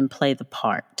and play the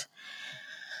part.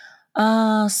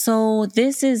 So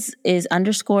this is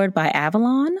underscored by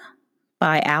Avalon,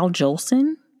 by Al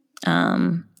Jolson.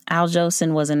 Al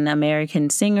Jolson was an American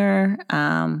singer,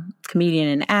 comedian,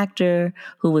 and actor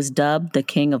who was dubbed the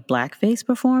king of blackface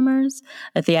performers,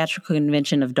 a theatrical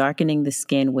convention of darkening the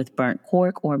skin with burnt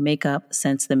cork or makeup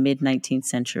since the mid-19th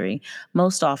century,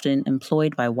 most often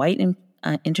employed by white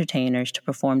entertainers to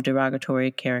perform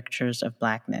derogatory caricatures of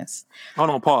blackness. Hold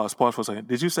on, pause for a second.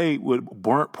 Did you say with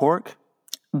burnt pork?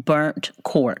 Burnt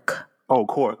cork. Oh,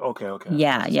 cork. Okay.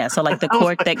 Yeah. So like the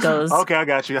cork that goes. Okay, I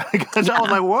got you. I was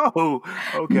like, whoa.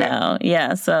 Okay. No,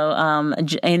 yeah. So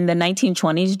in the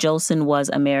 1920s, Jolson was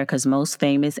America's most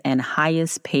famous and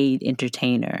highest paid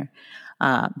entertainer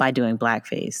by doing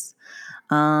blackface.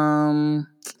 Some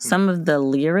of the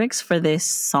lyrics for this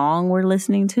song we're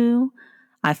listening to,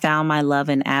 I found my love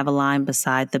in Avalon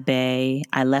beside the bay.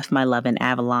 I left my love in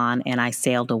Avalon and I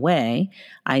sailed away.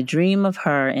 I dream of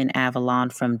her in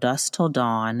Avalon from dusk till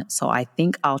dawn, so I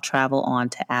think I'll travel on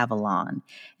to Avalon.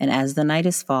 And as the night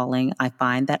is falling, I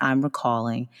find that I'm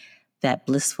recalling that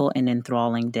blissful and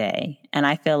enthralling day. And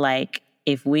I feel like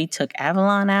if we took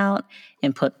Avalon out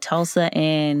and put Tulsa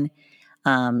in,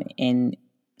 and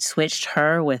switched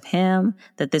her with him,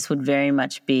 that this would very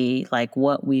much be like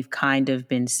what we've kind of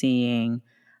been seeing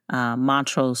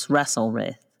Montrose wrestle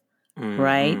with,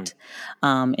 right?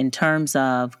 In terms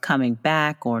of coming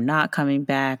back or not coming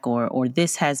back, or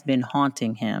this has been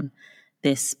haunting him,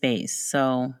 this space.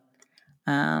 So,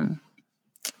 yeah.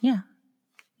 Do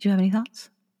you have any thoughts?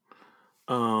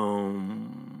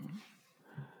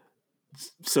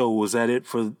 So was that it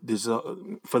for this?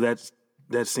 For that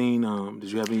scene? Did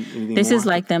you have anything? This more? is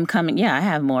like them coming. Yeah, I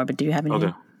have more, but do you have anything?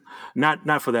 Okay.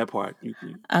 Not for that part.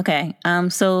 Okay.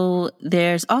 So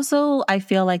there's also, I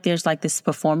feel like there's like this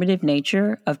performative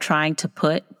nature of trying to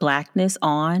put Blackness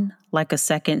on like a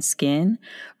second skin,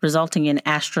 resulting in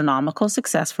astronomical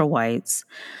success for whites.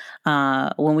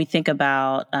 When we think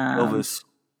about Elvis.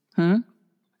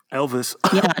 Elvis.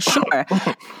 Yeah, sure.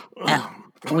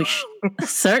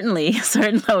 Certainly,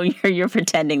 you're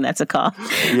pretending that's a cough.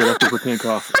 Yeah, that's a pretend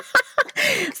cough.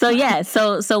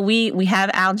 So we have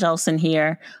Al Jolson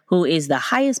here, who is the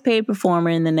highest paid performer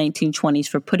in the 1920s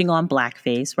for putting on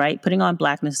blackface, right? Putting on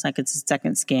blackness like it's a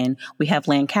second skin. We have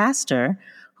Lancaster,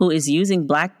 who is using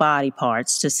black body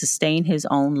parts to sustain his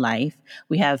own life.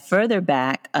 We have further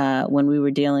back when we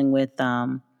were dealing with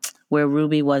where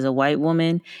Ruby was a white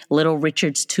woman, Little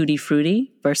Richard's Tutti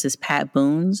Frutti versus Pat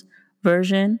Boone's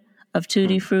version of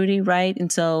Tutti Frutti, right?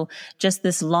 And so just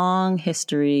this long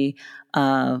history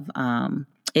of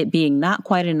it being not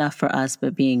quite enough for us,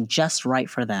 but being just right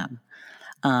for them,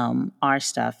 our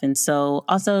stuff. And so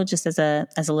also just as a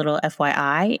little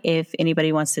FYI, if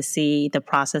anybody wants to see the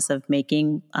process of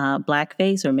making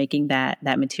blackface or making that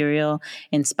material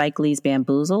in Spike Lee's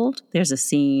Bamboozled, there's a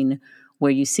scene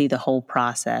where you see the whole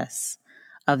process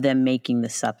of them making the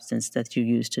substance that you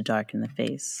use to darken the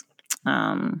face.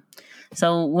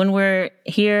 So when we're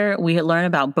here, we learn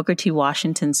about Booker T.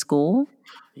 Washington School.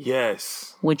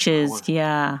 Yes. Which is,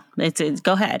 it's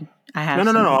go ahead. I have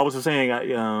No. I was just saying,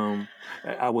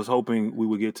 I was hoping we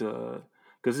would get to,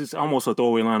 because it's almost a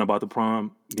throwaway line about the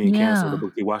prom being canceled at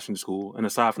Booker T. Washington School. And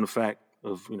aside from the fact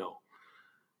of,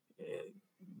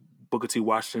 Booker T.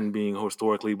 Washington being a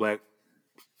historically black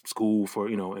school for,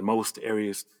 in most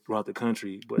areas throughout the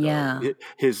country. But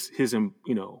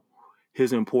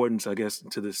his importance, I guess,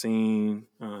 to the scene,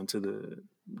 to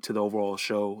the overall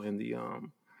show, and the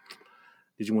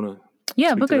did you want to?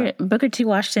 Yeah, Booker T.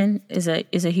 Washington is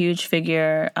a huge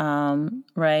figure,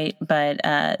 right? But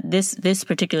this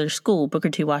particular school, Booker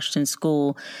T. Washington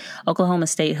School, Oklahoma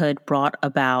statehood brought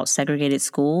about segregated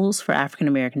schools for African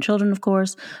American children. Of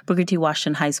course, Booker T.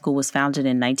 Washington High School was founded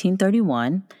in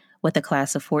 1931. With a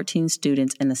class of 14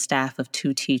 students and a staff of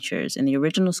 2 teachers. And the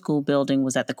original school building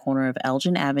was at the corner of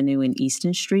Elgin Avenue and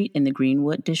Easton Street in the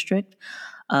Greenwood district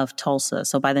of Tulsa.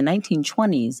 So by the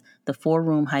 1920s, the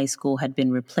 4-room high school had been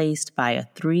replaced by a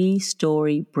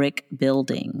 3-story brick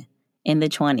building in the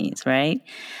 20s, right?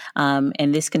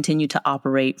 And this continued to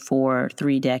operate for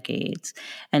 3 decades.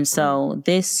 And so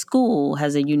this school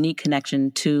has a unique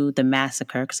connection to the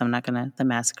massacre, because I'm not going to, the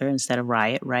massacre instead of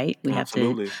riot, right? We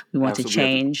want to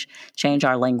change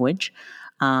our language.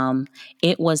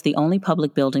 It was the only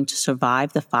public building to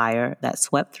survive the fire that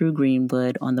swept through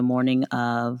Greenwood on the morning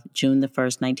of June the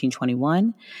 1st,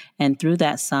 1921. And through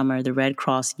that summer, the Red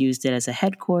Cross used it as a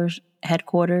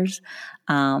headquarters.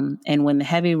 And when the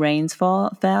heavy rains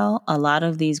fell, a lot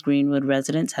of these Greenwood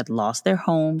residents had lost their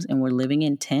homes and were living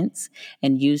in tents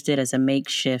and used it as a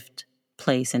makeshift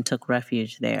place and took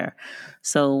refuge there.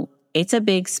 So it's a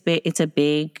big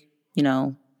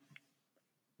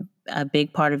a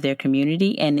big part of their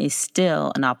community and is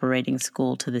still an operating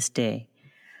school to this day.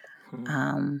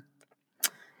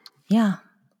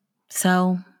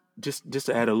 So just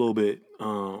to add a little bit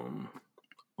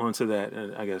onto that,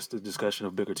 I guess the discussion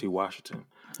of Booker T. Washington.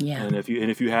 Yeah. And if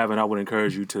you haven't, I would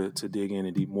encourage you to dig in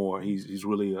and deep more. He's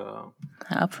really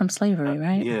up from slavery,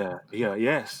 right?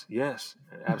 Yes,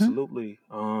 absolutely.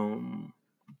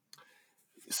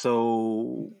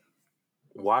 So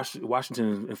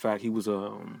Washington, in fact, he was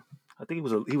I think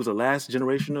he was a last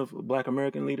generation of Black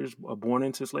American leaders born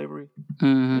into slavery,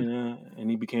 and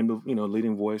he became the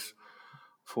leading voice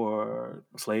for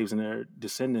slaves and their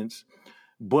descendants.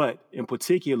 But in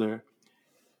particular,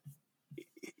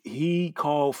 he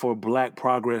called for Black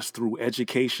progress through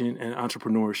education and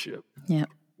entrepreneurship,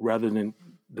 rather than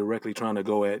directly trying to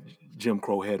go at Jim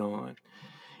Crow head on.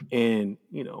 And,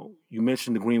 you know, you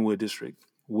mentioned the Greenwood District,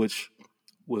 which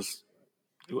was,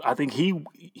 I think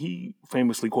he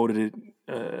famously quoted it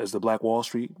as the Black Wall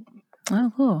Street.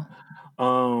 Oh, cool.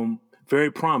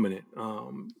 Very prominent.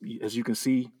 As you can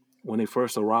see, when they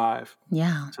first arrived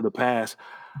to the pass,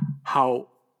 how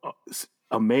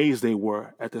amazed they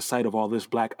were at the sight of all this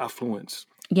Black affluence.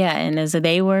 Yeah, and as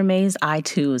they were amazed, I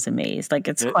too was amazed. Like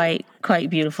it's quite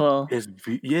beautiful. Just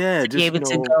be able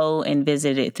to go and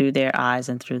visit it through their eyes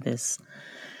and through this.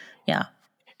 Yeah.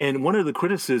 And one of the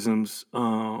criticisms,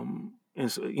 and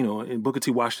you know, and Booker T.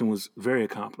 Washington was very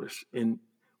accomplished. And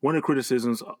one of the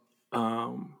criticisms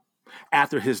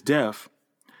after his death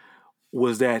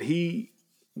was that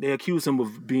they accused him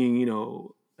of being, you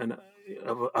know,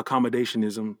 of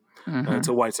accommodationism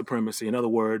to white supremacy. In other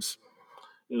words,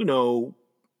 you know,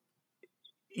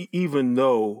 even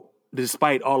though,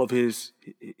 despite all of his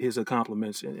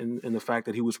accomplishments and the fact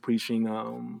that he was preaching,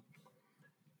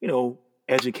 you know,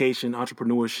 education,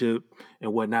 entrepreneurship,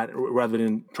 and whatnot, rather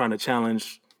than trying to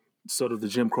challenge sort of the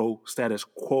Jim Crow status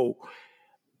quo,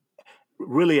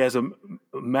 really as a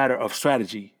matter of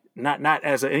strategy, not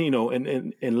as a, you know,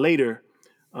 and later,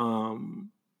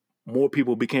 more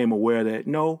people became aware that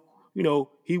no, you know,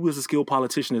 he was a skilled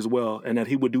politician as well, and that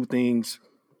he would do things,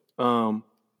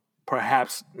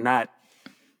 perhaps not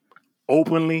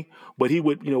openly, but he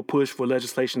would, you know, push for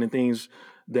legislation and things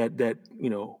that you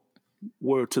know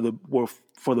were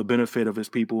for the benefit of his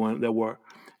people and that were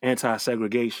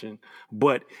anti-segregation.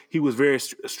 But he was very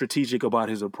strategic about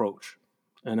his approach,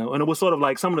 and it was sort of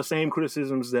like some of the same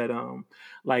criticisms that,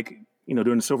 like, you know,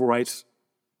 during the civil rights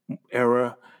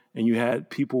era, and you had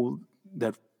people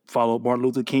that followed Martin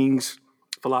Luther King's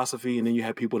philosophy, and then you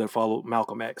had people that followed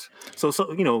Malcolm X. So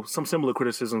you know, some similar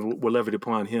criticisms were levied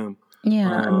upon him.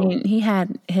 Yeah, I mean, he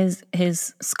had his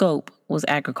scope was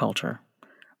agriculture,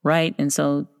 right? And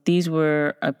so these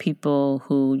were people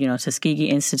who, you know, Tuskegee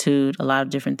Institute, a lot of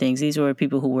different things. These were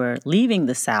people who were leaving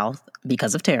the South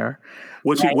because of terror.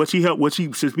 What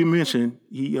he should be mentioned.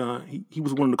 He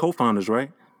was one of the co-founders,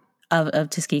 right?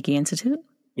 Of Tuskegee Institute.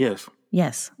 Yes.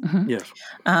 Yes. Mm-hmm.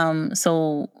 Yes.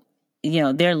 So, you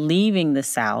know, they're leaving the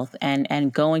South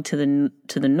and going to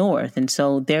the North, and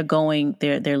so they're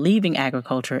leaving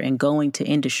agriculture and going to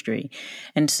industry,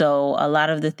 and so a lot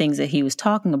of the things that he was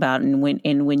talking about, and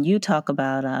when you talk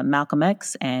about Malcolm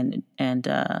X and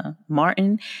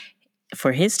Martin,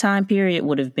 for his time period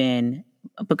would have been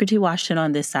Booker T. Washington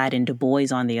on this side and Du Bois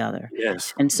on the other.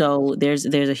 Yes. And so there's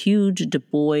a huge Du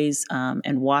Bois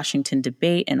and Washington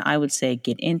debate, and I would say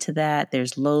get into that.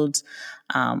 There's loads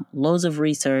of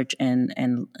research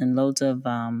and loads of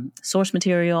source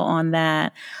material on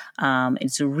that.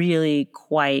 It's really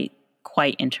quite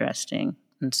interesting,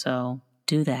 and so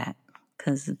do that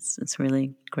because it's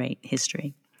really great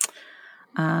history.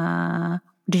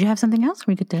 Did you have something else?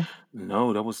 We could do.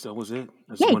 No, that was it.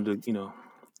 I just wanted to, you know.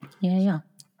 Yeah.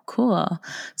 Cool.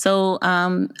 So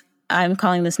I'm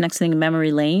calling this next thing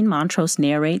Memory Lane. Montrose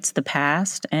narrates the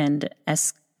past and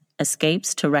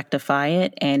escapes to rectify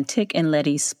it, and Tick and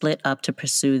Letty split up to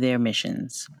pursue their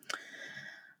missions.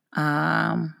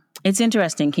 It's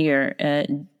interesting here.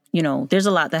 You know, there's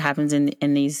a lot that happens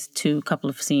in these couple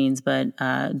of scenes, but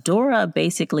Dora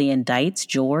basically indicts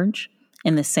George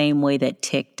in the same way that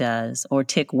Tick does, or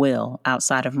Tick will,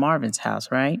 outside of Marvin's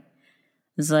house, right?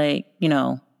 It's like, you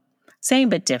know, same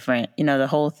but different. You know, the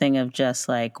whole thing of just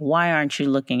like, why aren't you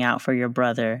looking out for your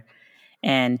brother?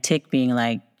 And Tick being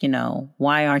like, you know,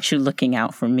 why aren't you looking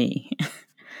out for me?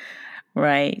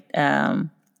 Right?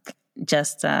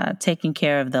 Just taking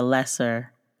care of the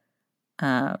lesser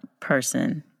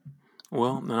person.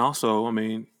 Well, and also, I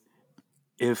mean,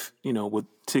 if, you know, with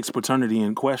Tick's paternity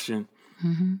in question,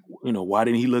 you know, why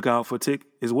didn't he look out for Tick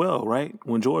as well, right?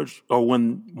 When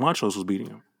Montrose was beating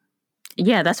him.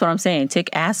 Yeah, that's what I'm saying. Tick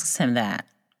asks him that.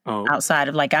 Oh. Outside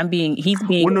of like, he's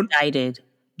being indicted,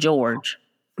 George.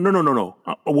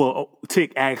 No.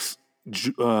 Tick asks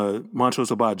Montrose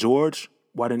about George.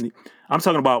 Why didn't he? I'm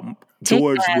talking about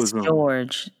George.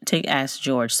 Tick asked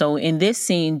George. So in this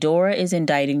scene, Dora is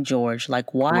indicting George.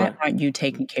 Like, why aren't you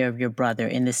taking care of your brother?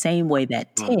 In the same way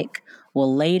that Tick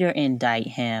will later indict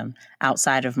him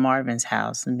outside of Marvin's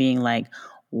house and being like,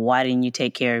 why didn't you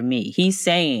take care of me? He's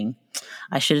saying,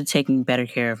 I should have taken better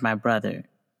care of my brother.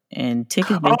 And Tick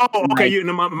is okay. I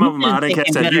didn't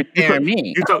catch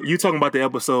that. You talking about the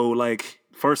episode, like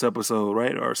first episode,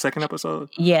 right, or second episode?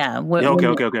 Yeah.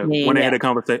 Okay. When they had a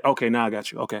conversation. Okay, now I got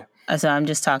you. Okay. So I'm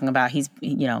just talking about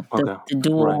the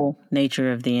dual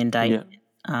nature of the indictment.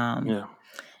 Yeah.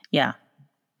 Yeah.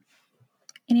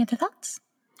 Any other thoughts?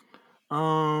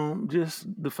 Just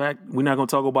the fact we're not gonna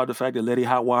talk about the fact that Letty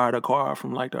hotwired a car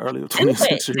from like the early Do 20th it.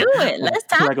 century. Do it. Let's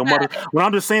talk Like a mother. about it. Well,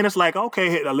 I'm just saying it's like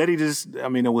okay, Letty just. I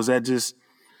mean, was that just?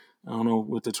 I don't know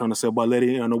what they're trying to say about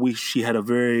Letty. I know she had a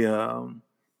very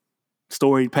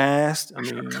storied past. I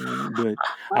mean, but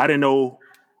I didn't know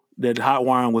that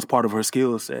hotwiring was part of her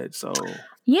skill set. So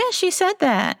Yeah, she said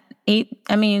that.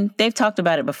 I mean, they've talked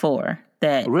about it before.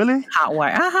 That really,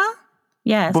 hotwire.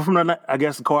 Yes. but from the I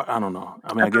guess the car. I don't know.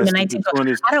 I mean, I From guess the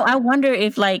 1920s. I wonder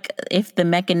if the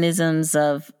mechanisms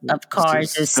of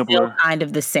cars is still kind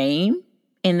of the same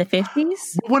in the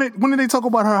 50s. When did they talk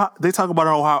about her? They talk about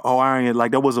her wiring it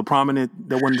like that was a prominent.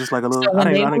 That wasn't just like a little. So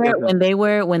when they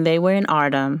were in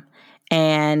Artem,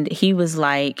 and he was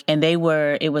like, and they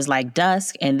were. It was like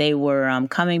dusk, and they were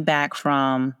coming back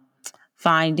from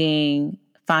finding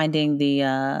the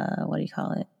what do you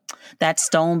call it? That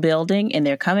stone building, and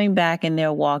they're coming back and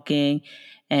they're walking,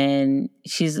 and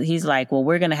he's like, well,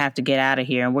 we're going to have to get out of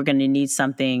here and we're going to need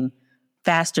something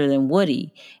faster than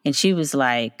Woody. And she was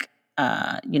like,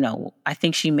 I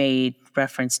think she made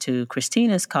reference to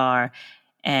Christina's car,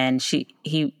 and she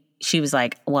was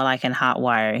like, well, I can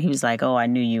hotwire. He was like, oh, I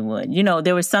knew you would.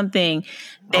 There was something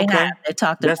they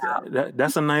talked about.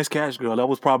 That's a nice catch, girl. That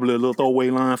was probably a little throwaway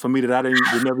line for me that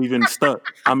that never even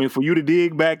stuck. I mean, for you to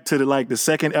dig back to the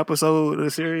second episode of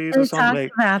the series or something. They've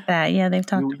talked about that. Yeah, they've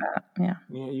talked about it. Yeah.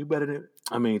 Yeah, you better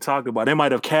talked about it. They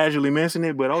might have casually mentioned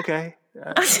it, but okay.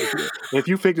 If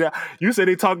you figured out, you said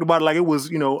they talked about it like it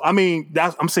was, I'm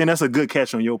saying that's a good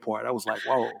catch on your part. I was like,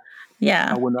 whoa.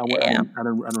 Yeah. I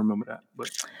don't remember that,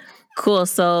 but. Cool.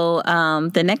 So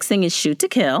the next thing is Shoot to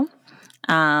Kill.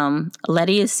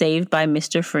 Letty is saved by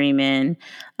Mr. Freeman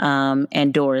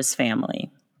and Dora's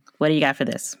family. What do you got for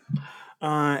this?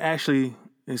 Actually,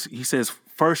 he says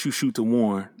first you shoot to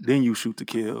warn, then you shoot to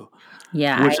kill.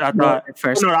 Yeah, which I thought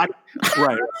first. Right.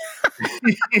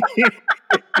 Yeah.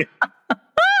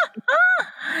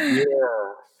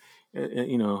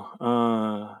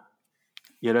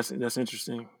 Yeah, that's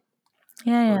interesting.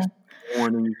 Yeah. First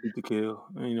warning, you shoot to kill.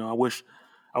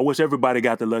 I wish everybody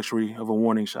got the luxury of a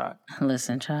warning shot.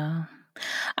 Listen, child.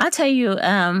 I'll tell you,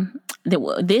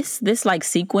 this like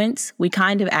sequence, we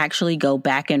kind of actually go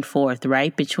back and forth,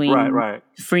 right? Between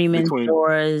Freeman,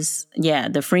 Dora's,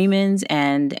 the Freemans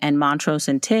and Montrose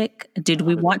and Tick. Did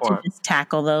we want to just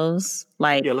tackle those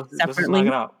separately? Let's knock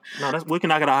it out. No, we can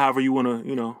knock it out however you want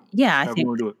to, Yeah, I think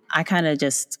I kind of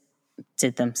just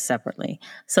did them separately.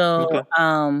 So,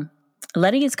 okay.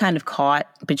 Letty is kind of caught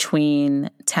between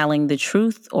telling the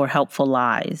truth or helpful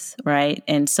lies, right?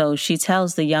 And so she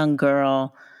tells the young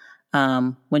girl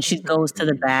when she goes to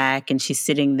the back and she's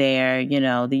sitting there,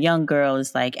 the young girl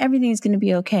is like, everything's going to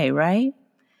be okay, right?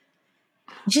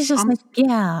 She's just like,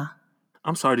 yeah.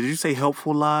 I'm sorry, did you say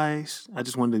helpful lies? I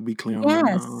just wanted to be clear on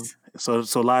that. So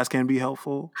lies can be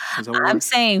helpful? I'm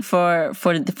saying for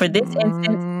this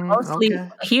instance, mostly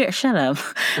here, shut up.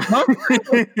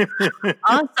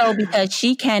 Also because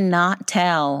she cannot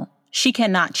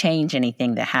change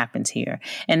anything that happens here.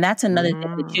 And that's another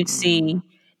thing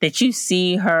that you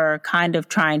see her kind of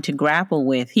trying to grapple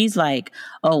with. He's like,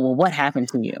 oh, well, what happened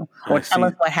to you? Or tell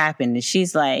us what happened. And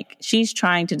she's like, she's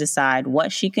trying to decide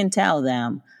what she can tell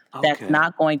them that's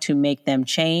not going to make them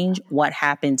change what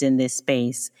happens in this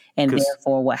space and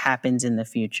therefore what happens in the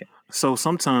future. So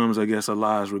sometimes, I guess, a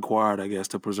lie is required,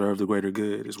 to preserve the greater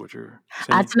good is what you're saying.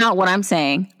 That's not what I'm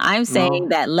saying. I'm saying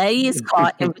that Letty is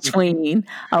caught in between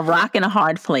a rock and a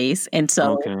hard place. And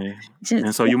so,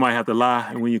 and so you might have to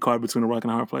lie when you're caught between a rock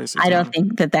and a hard place. I don't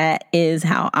think that is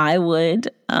how I would.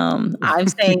 I'm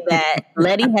saying that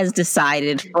Letty has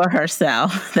decided for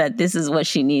herself that this is what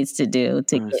she needs to do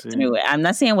to get through it. I'm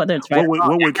not saying whether it's right.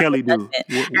 What would Kelly do?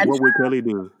 What would Kelly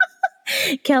do?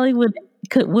 Kelly would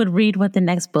read what the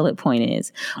next bullet point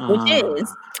is, which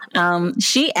is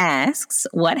she asks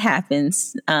what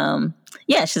happens.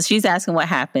 She's asking what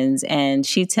happens, and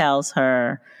she tells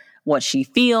her what she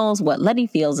feels, what Letty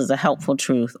feels is a helpful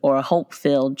truth or a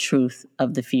hope-filled truth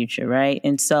of the future, right?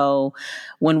 And so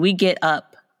when we get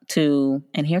up to,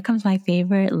 and here comes my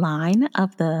favorite line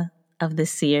of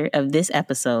this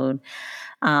episode.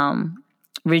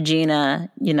 Regina,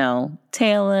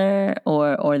 Taylor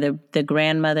or the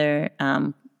grandmother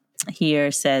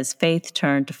here says faith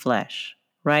turned to flesh,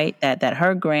 right? That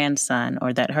her grandson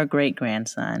or that her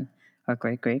great-grandson or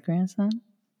great-great-grandson?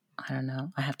 I don't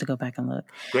know. I have to go back and look.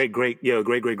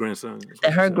 Great-great-grandson.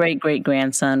 That her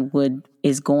great-great-grandson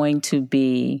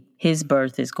his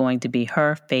birth is going to be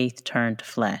her faith turned to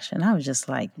flesh. And I was just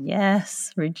like,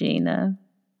 yes, Regina.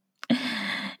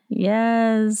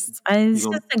 Yes, it's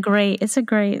a great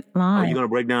line. Are you going to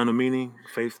break down the meaning?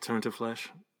 Faith turned to flesh?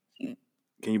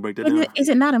 Can you break that down? Is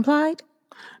it not implied?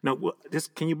 No,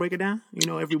 just can you break it down?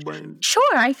 Everybody.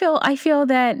 Sure. I feel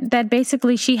that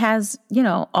basically she has,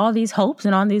 all these hopes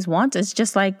and all these wants. It's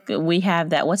just like we have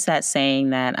that. What's that saying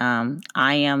that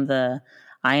I am the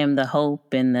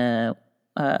hope and the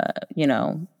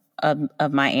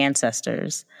of my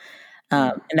ancestors.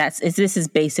 And this is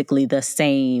basically the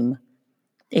same.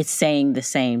 It's saying the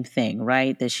same thing,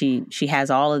 right? That she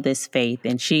has all of this faith,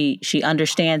 and she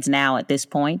understands now at this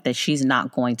point that she's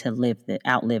not going to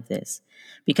outlive this,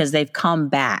 because they've come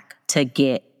back to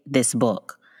get this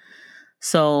book.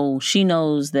 So she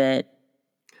knows that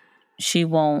she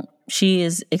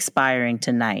is expiring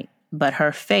tonight, but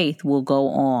her faith will go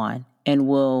on and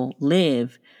will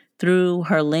live through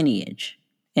her lineage,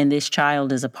 and this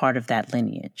child is a part of that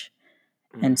lineage.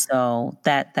 And so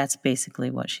that's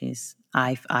basically what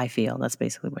I feel that's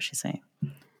basically what she's saying.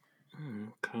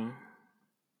 Okay.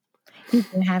 You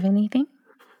didn't have anything?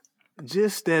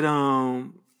 Just that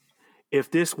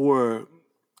if this were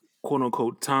quote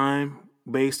unquote time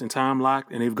based and time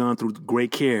locked, and they've gone through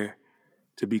great care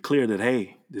to be clear that,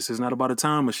 hey, this is not about a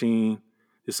time machine,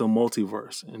 it's a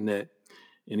multiverse, and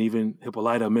even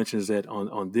Hippolyta mentions that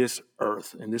on this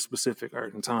earth, and this specific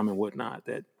earth and time and whatnot,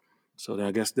 so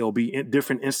I guess there'll be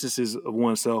different instances of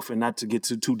oneself, and not to get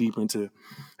too deep into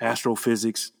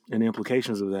astrophysics and the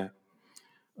implications of that.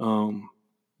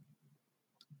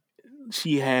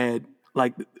 She had,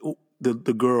 like,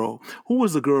 the girl. Who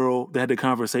was the girl that had the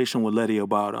conversation with Letty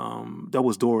about, that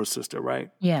was Dora's sister, right?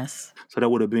 Yes. So that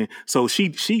would have been, so she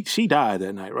died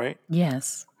that night, right?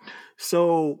 Yes.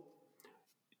 So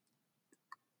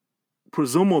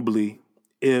presumably,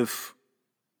 if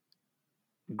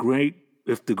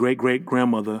the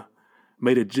great-great-grandmother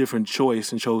made a different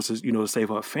choice and chose to, save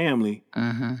her family,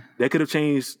 that could have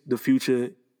changed the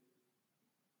future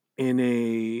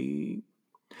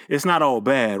it's not all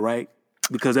bad, right?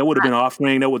 Because that would have been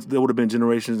offspring, there would have been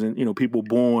generations and, people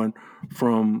born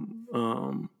from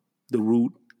the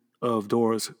root of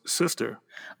Dora's sister.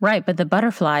 Right, but the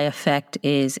butterfly effect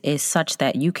is such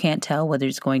that you can't tell whether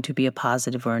it's going to be a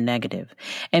positive or a negative.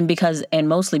 And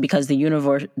mostly because the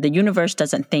universe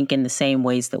doesn't think in the same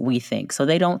ways that we think. So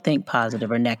they don't think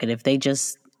positive or negative. It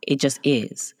just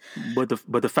is. But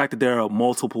the fact that there are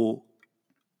multiple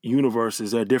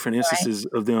universes, there are different instances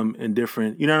of them in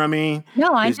different, you know what I mean?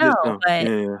 No, I know,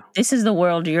 but this is the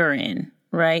world you're in.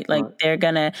 Right? Like they're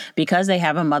gonna, because they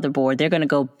have a motherboard, they're gonna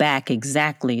go back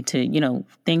exactly to,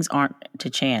 things aren't to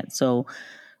chance. So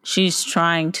she's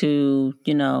trying to,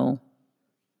 do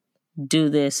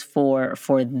this for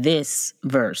this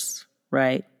verse,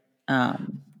 right?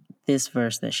 This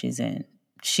verse that she's in.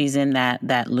 She's in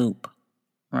that loop,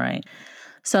 right?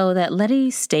 So that Letty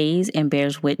stays and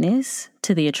bears witness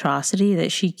to the atrocity,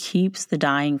 that she keeps the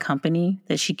dying company,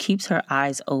 that she keeps her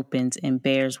eyes open and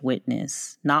bears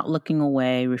witness, not looking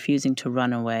away, refusing to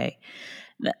run away.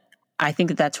 I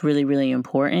think that's really, really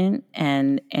important.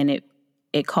 And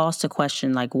it calls to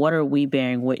question, like, what are we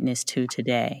bearing witness to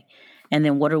today? And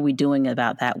then what are we doing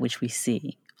about that which we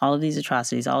see? All of these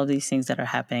atrocities, all of these things that are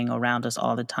happening around us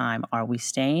all the time. Are we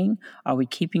staying? Are we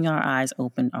keeping our eyes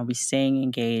open? Are we staying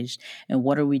engaged? And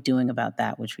what are we doing about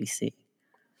that which we see?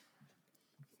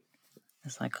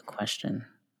 It's like a question.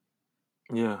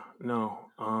 Yeah, no.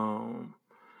 I'm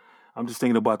just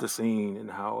thinking about the scene and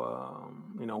how,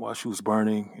 while she was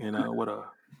burning, and what a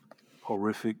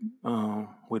horrific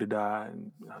way to die,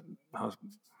 and how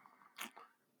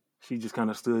she just kind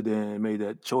of stood there and made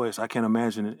that choice. I can't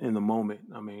imagine it in the moment.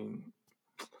 I mean,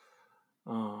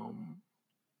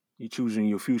 you're choosing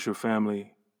your future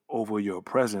family over your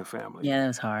present family. Yeah,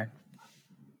 that's hard.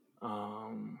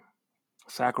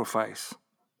 Sacrifice.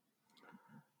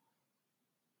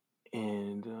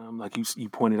 And like you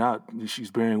pointed out,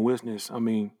 she's bearing witness. I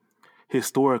mean,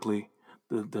 historically,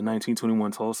 the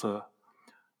 1921 Tulsa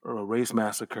race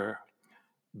massacre,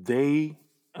 they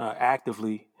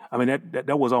actively, I mean,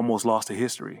 that was almost lost to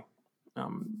history.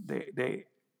 They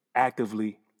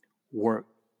actively worked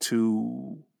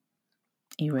to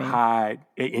hide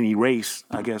and erase,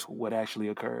 I guess, what actually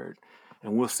occurred.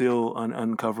 And we're still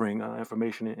uncovering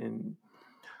information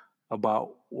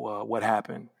about what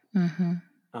happened.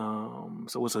 Mm-hmm.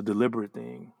 So it's a deliberate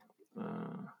thing.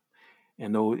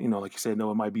 And though, like you said,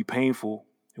 though it might be painful,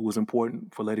 it was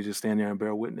important for Letty to stand there and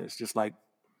bear witness. Just like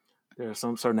there are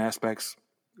some certain aspects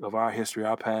of our history,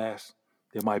 our past,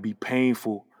 that might be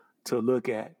painful to look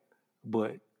at,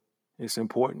 but it's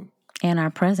important. And our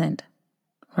present,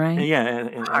 right? And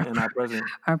and our present.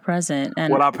 Our present.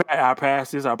 And well, our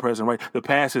past is our present, right? The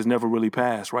past is never really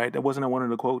past, right? That wasn't one of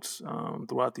the quotes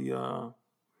throughout the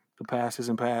past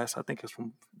isn't past. I think it's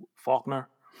from Faulkner.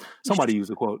 Somebody used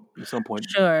the quote at some point.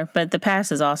 Sure, but the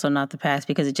past is also not the past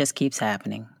because it just keeps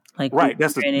happening. Like Right.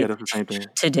 That's the we're in it same thing.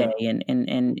 today, Yeah.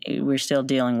 and we're still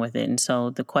dealing with it. And so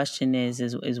the question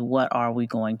is what are we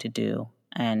going to do?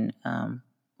 And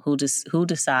who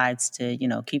decides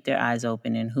to keep their eyes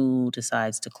open, and who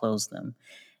decides to close them?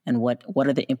 And what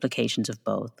are the implications of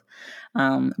both?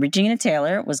 Regina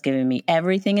Taylor was giving me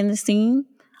everything in the scene.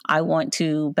 I want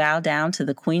to bow down to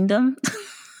the queendom.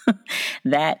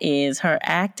 That is her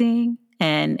acting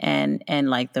and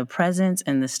like the presence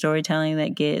and the storytelling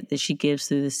that she gives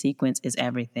through the sequence is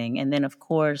everything. And then of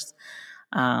course,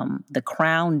 the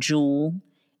crown jewel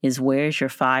is "Where's Your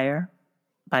Fire"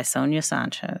 by Sonia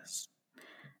Sanchez.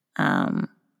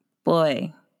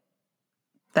 Boy,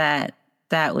 that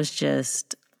was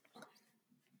just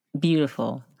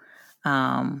beautiful.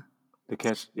 The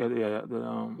catch,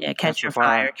 Catch Your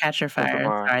Fire.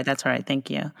 Sorry, that's right. Thank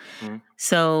you. Mm-hmm.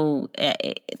 So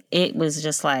it was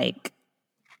just like,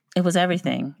 it was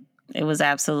everything. It was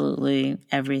absolutely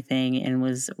everything, and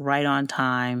was right on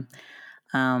time.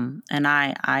 And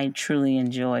I truly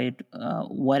enjoyed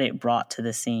what it brought to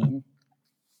the scene.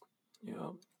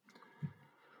 Yeah.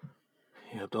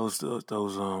 Those the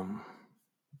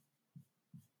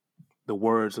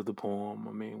words of the poem,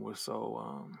 I mean, were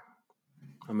so.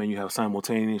 You have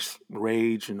simultaneous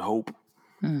rage and hope,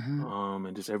 mm-hmm.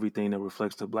 And just everything that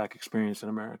reflects the Black experience in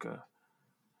America.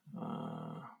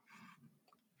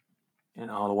 And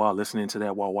all the while listening to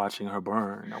that while watching her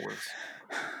burn, that was...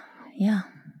 Yeah.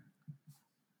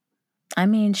 I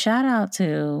mean, shout out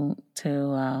to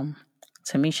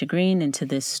Misha Green and to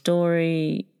this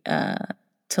story, to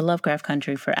Lovecraft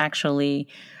Country, for actually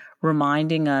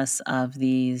reminding us of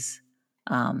these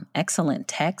excellent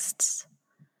texts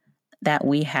that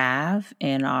we have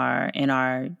in our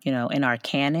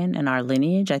canon and our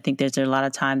lineage. I think there's a lot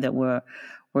of time that we're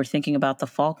thinking about the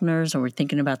Faulkners, or we're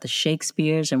thinking about the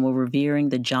Shakespeares, and we're revering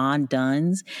the John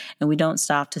Donnes, and we don't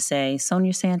stop to say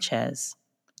Sonia Sanchez,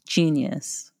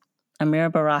 genius.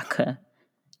 Amira Baraka,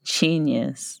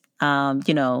 genius.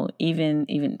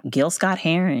 Even Gil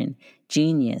Scott-Heron,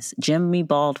 genius. Jimmy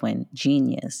Baldwin,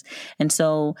 genius. And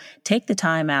so take the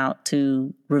time out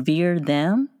to revere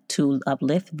them, to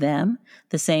uplift them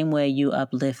the same way you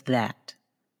uplift that,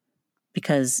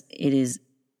 because it is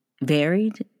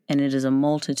varied and it is a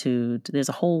multitude. There's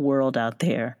a whole world out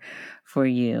there for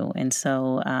you. And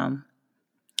so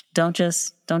don't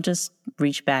just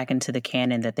reach back into the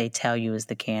canon that they tell you is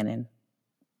the canon.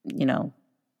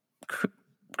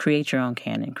 Create your own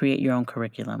canon, create your own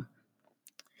curriculum.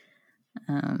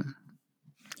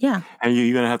 Yeah. And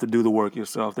you're going to have to do the work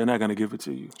yourself. They're not going to give it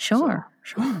to you. Sure.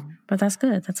 But that's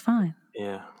good. That's fine.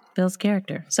 Yeah. Builds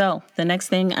character. So the next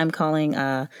thing I'm calling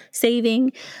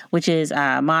Saving, which is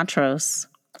Montrose.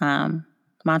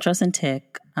 Montrose and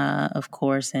Tick, of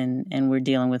course, and we're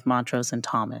dealing with Montrose and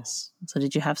Thomas. So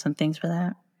did you have some things for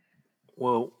that?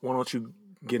 Well, why don't you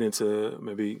get into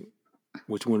maybe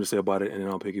what you want to say about it, and then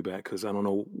I'll piggyback, because I don't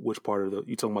know which part of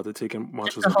you talking about the Tick and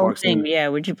Montrose and Park scene. Yeah,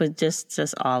 would you put just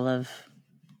all of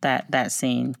that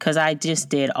scene? Because I just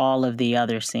did all of the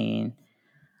other scene,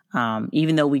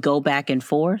 even though we go back and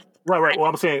forth. Right. Well,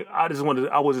 I'm saying I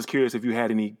was just curious if you had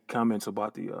any comments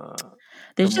about the.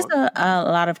 There's just a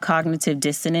lot of cognitive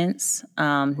dissonance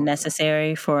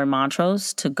necessary for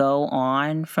Montrose to go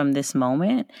on from this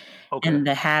moment, and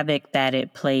the havoc that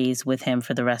it plays with him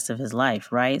for the rest of his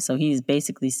life, right? So he's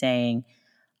basically saying,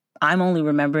 I'm only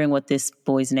remembering what this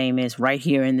boy's name is right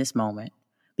here in this moment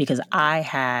because I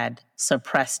had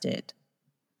suppressed it.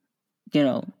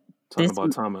 Talking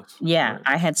about Thomas. Yeah, right.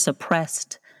 I had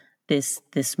suppressed this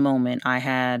moment. I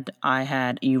had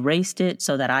erased it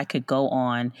so that I could go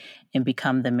on and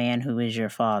become the man who is your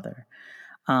father.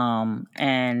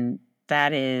 And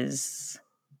that is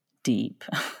deep.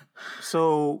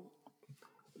 So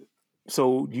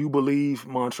you believe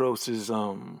Montrose is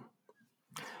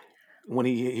when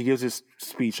he gives his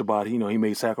speech about he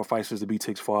made sacrifices to be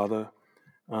Tick's father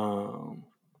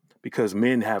because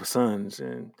men have sons,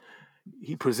 and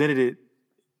he presented it.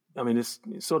 I mean, it's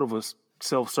sort of a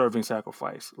self-serving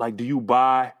sacrifice. Like, do you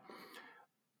buy?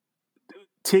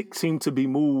 Tick seemed to be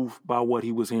moved by what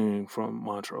he was hearing from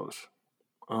Montrose.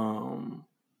 Do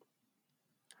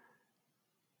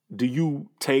you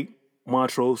take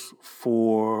Montrose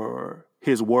for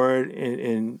his word?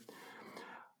 And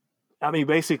I mean,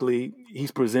 basically,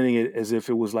 he's presenting it as if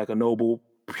it was like a noble,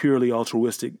 purely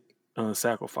altruistic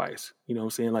sacrifice. You know what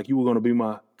I'm saying? Like, you were going to be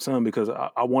my son because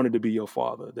I wanted to be your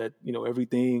father. That,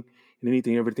 everything and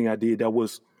everything I did,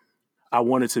 I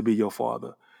wanted to be your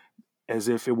father. As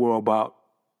if it were about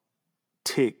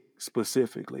Tick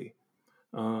specifically.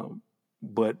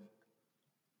 But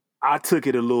I took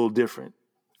it a little different.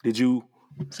 Did you?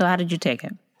 So how did you take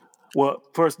it? Well,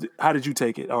 first, how did you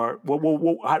take it? Or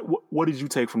what did you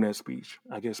take from that speech?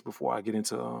 I guess before I get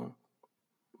into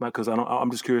because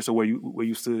I'm just curious of where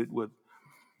you stood with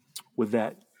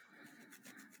that.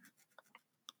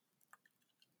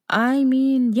 I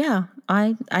mean, yeah,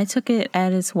 I took it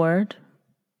at its word.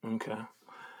 Okay.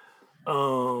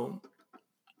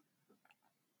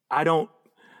 I don't,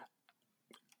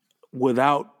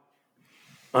 without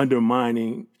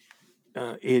undermining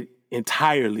it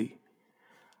entirely,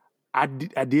 I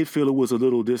did feel it was a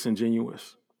little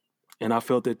disingenuous. And I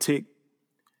felt that Tick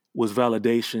was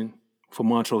validation for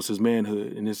Montrose's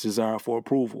manhood and his desire for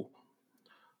approval.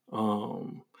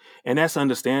 And that's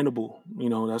understandable. You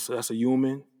know, that's a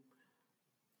human,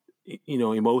 you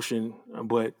know, emotion.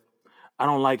 But I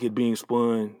don't like it being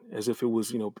spun as if it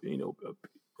was,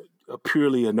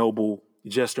 purely a noble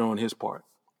gesture on his part,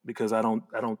 because I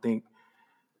don't think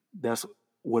that's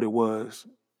what it was.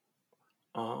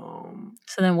 So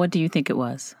then what do you think it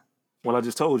was? Well, I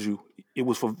just told you it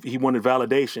was he wanted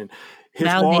validation. His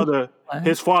Validation.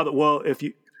 father. Well, if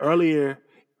you earlier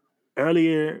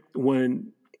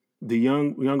when the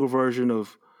younger version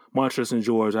of Montrose and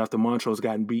George, after Montrose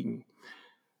gotten beaten,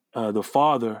 the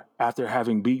father, after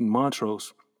having beaten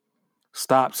Montrose,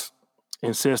 stops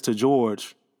and says to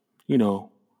George, you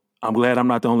know, I'm glad I'm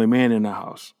not the only man in the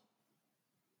house.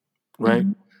 Right?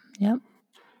 Mm-hmm. Yep.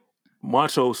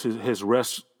 Montrose has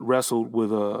wrestled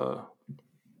with the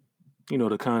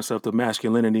concept of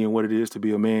masculinity and what it is to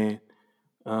be a man,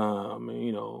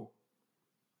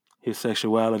 his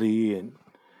sexuality,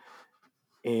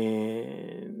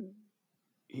 and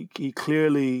he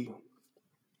clearly,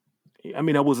 I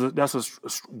mean, was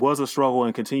a struggle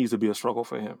and continues to be a struggle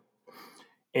for him,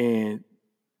 and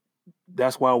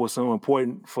that's why it was so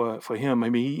important for him. I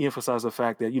mean, he emphasized the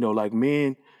fact that, like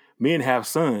men have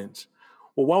sons.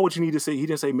 Well, why would you need to say, he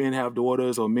didn't say men have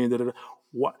daughters or men,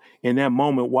 what in that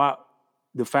moment, why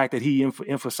the fact that he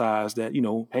emphasized that,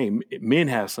 hey, men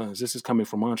have sons, this is coming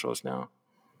from Montrose now,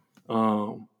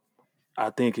 I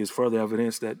think is further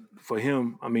evidence that for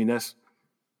him, I mean, that's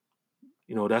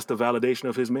the validation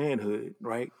of his manhood,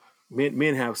 right?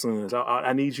 Men have sons.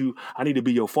 I need to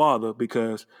be your father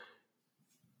because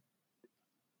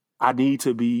I need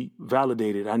to be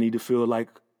validated. I need to feel like,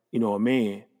 a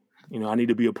man. I need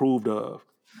to be approved of.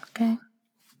 Okay.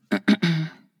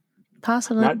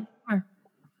 Possibly.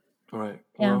 Right.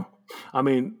 Yeah. Well, I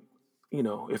mean,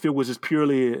 if it was just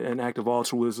purely an act of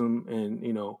altruism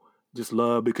and, just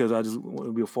love because I just want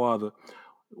to be a father,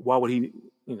 why would he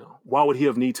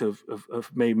have need to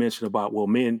have made mention about, well,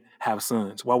 men have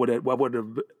sons? Why would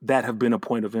that have been a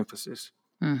point of emphasis?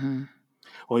 Mm-hmm.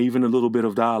 Or even a little bit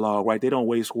of dialogue, right? They don't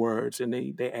waste words, and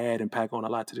they add and pack on a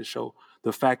lot to the show.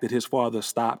 The fact that his father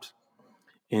stopped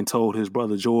and told his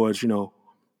brother George,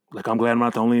 like, I'm glad I'm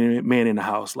not the only man in the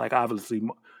house. Like, obviously,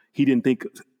 he didn't think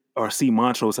or see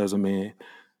Montrose as a man,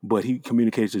 but he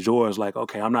communicates to George, like,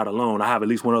 okay, I'm not alone. I have at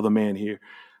least one other man here.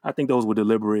 I think those were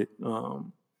deliberate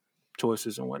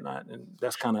choices and whatnot, and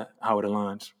that's kind of how it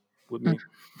aligns with me.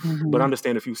 Mm-hmm. But I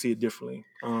understand if you see it differently.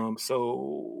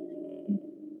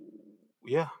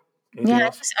 Yeah.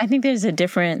 I think there's a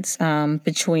difference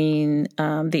between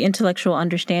the intellectual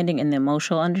understanding and the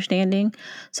emotional understanding.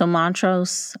 So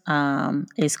Montrose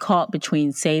is caught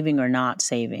between saving or not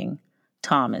saving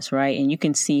Thomas, right? And you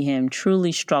can see him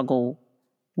truly struggle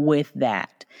with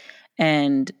that.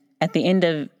 And at the end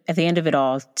of it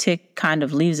all, Tick kind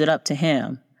of leaves it up to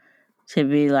him to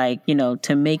be like,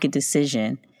 to make a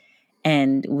decision.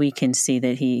 And we can see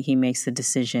that he makes the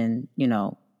decision,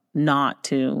 not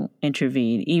to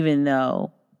intervene, even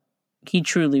though he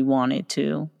truly wanted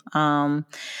to. And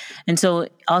so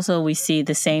also we see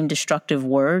the same destructive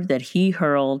word that he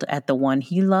hurled at the one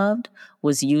he loved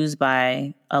was used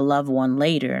by a loved one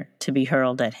later to be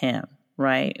hurled at him,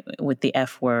 right? With the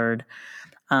F word.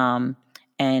 And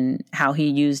how he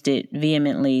used it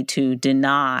vehemently to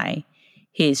deny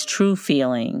his true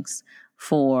feelings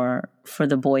for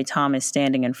the boy Thomas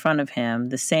standing in front of him.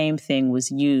 The same thing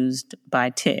was used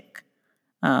by Tick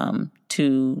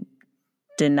to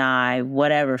deny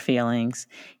whatever feelings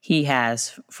he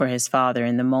has for his father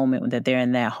in the moment that they're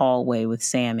in that hallway with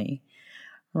Sammy,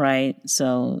 right?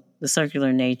 So the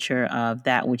circular nature of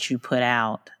that which you put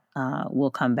out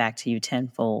will come back to you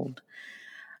tenfold.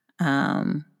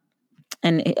 And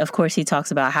of course, he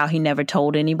talks about how he never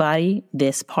told anybody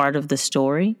this part of the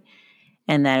story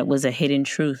and that it was a hidden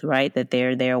truth, right? That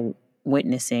they're there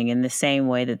witnessing in the same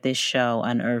way that this show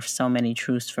unearths so many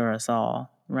truths for us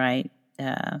all, right?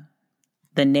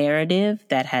 The narrative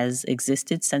that has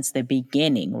existed since the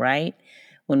beginning, right?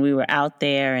 when we were out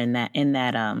there in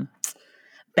that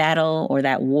battle or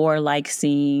that warlike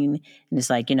scene, and it's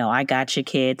like, I got you,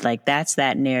 kid. Like, that's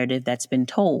that narrative that's been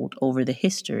told over the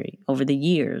history, over the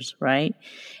years, right?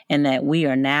 And that we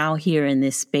are now here in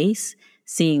this space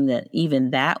seeing that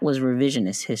even that was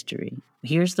revisionist history.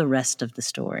 Here's the rest of the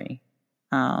story.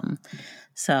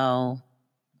 So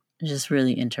just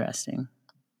really interesting.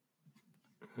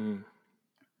 Mm.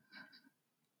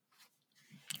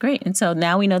 Great. And so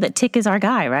now we know that Tick is our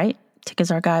guy, right? Tick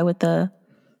is our guy with the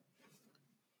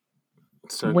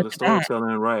circular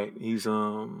storytelling, right? He's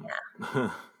you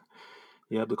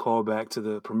have to call back to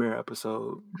the premiere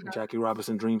episode, Jackie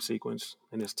Robinson dream sequence,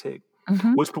 and his Tick,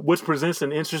 which presents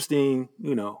an interesting,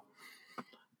 I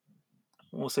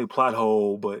won't say plot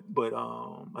hole, but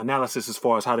analysis as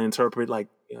far as how to interpret like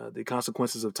the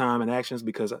consequences of time and actions,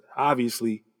 because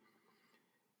obviously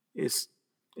it's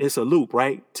a loop,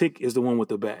 right? Tick is the one with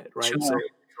the bat, right? Sure. So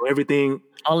everything,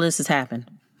 all this has happened,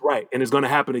 right, and it's going to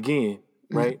happen again,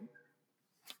 right?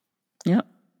 Yep.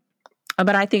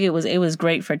 But I think it was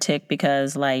great for Tick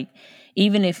because, like,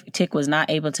 even if Tick was not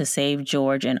able to save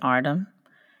George and Artem,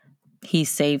 he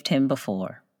saved him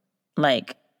before.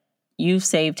 Like, you've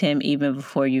saved him even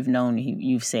before you've known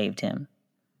you've saved him,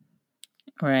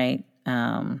 right?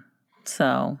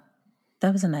 So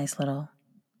that was a nice little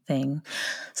thing.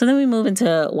 So then we move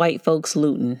into white folks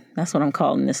looting. That's what I'm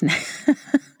calling this next.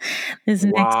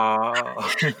 Wow.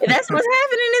 That's what's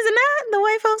happening, is it not? The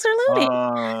white folks are looting.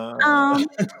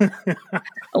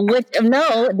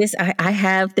 I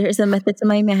have. There's a method to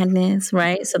my madness,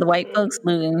 right? So the white folks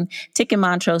looting. Tick and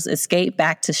Montrose escape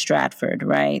back to Stratford,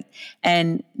 right?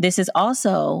 And this is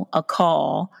also a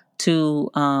call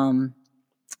to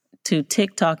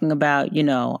Tick talking about,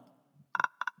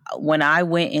 when I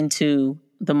went into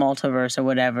the multiverse or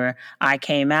whatever, I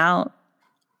came out,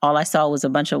 all I saw was a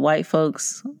bunch of white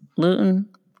folks looting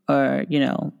or,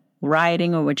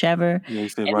 rioting or whichever. Yeah, you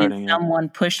said and rioting. Someone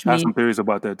pushed me. I have some theories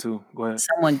about that too. Go ahead.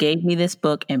 Someone gave me this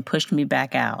book and pushed me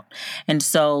back out. And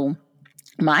so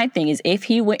my thing is, if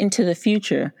he went into the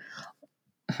future,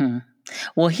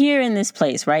 well, here in this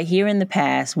place, right here in the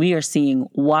past, we are seeing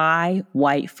why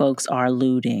white folks are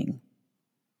looting.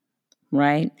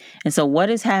 Right? And so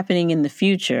what is happening in the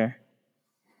future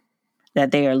that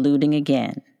they are looting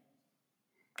again?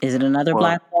 Is it another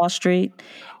Black Wall Street?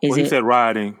 He said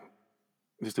rioting.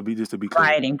 Just to be clear.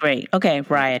 Rioting, great. Okay,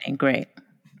 rioting, great.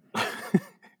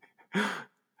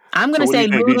 I'm going to say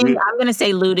looting. I'm going to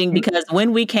say looting because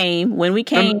when we came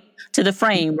to the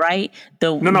frame, right?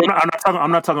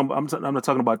 I'm not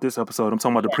talking about this episode. I'm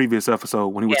talking about the previous episode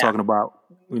when he was talking about,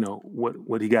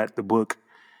 what he got the book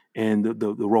and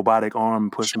the robotic arm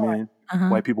pushed him in.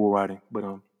 White people were rioting. But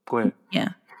go ahead. Yeah.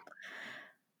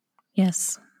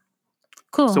 Yes.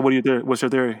 Cool. So what's your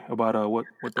theory about what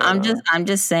I'm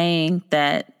just saying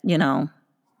that,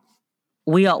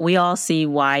 we all see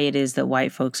why it is that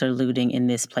white folks are looting in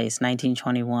this place.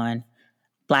 1921,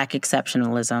 Black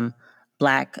exceptionalism,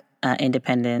 Black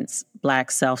independence,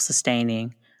 Black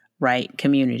self-sustaining, right,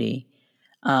 community.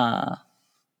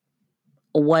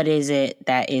 What is it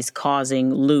that is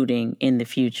causing looting in the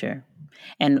future?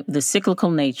 And the cyclical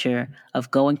nature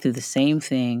of going through the same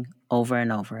thing over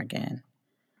and over again.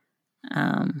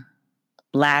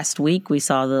 Last week we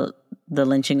saw the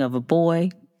lynching of a boy.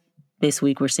 This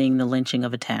week we're seeing the lynching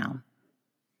of a town.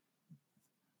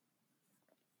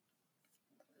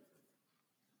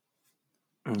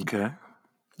 Okay.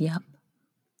 Yep.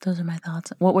 Those are my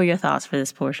thoughts. What were your thoughts for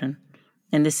this portion?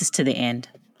 And this is to the end.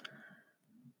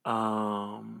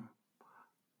 When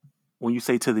you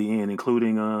say to the end,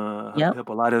 including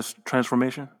Hippolyta's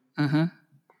transformation? Mm-hmm.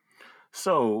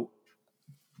 So,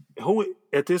 who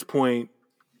at this point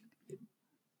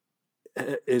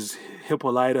is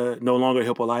Hippolyta no longer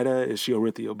Hippolyta? Is she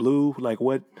Orythia Blue? Like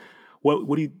what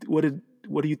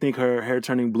do you think her hair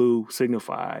turning blue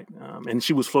signified? And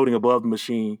she was floating above the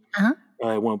machine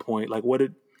at one point. Like what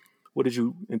did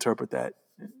you interpret that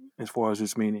as far as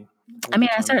its meaning? I mean,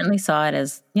 I certainly saw it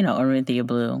as, Orythia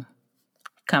Blue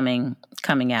coming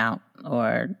out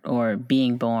or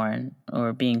being born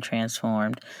or being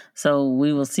transformed. So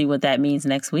we will see what that means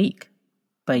next week.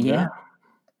 But yeah.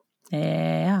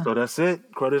 So that's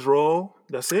it. Credits roll.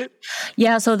 That's it.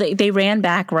 Yeah. So they ran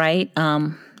back, right?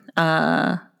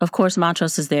 Of course,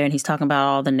 Montrose is there and he's talking about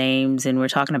all the names and we're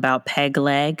talking about Peg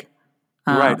Leg.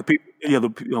 Right. The people.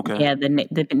 Okay. Yeah.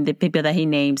 The people that he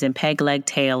names and Peg Leg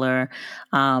Taylor.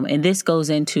 And this goes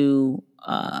into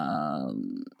a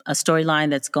storyline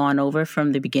that's gone over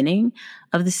from the beginning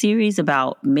of the series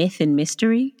about myth and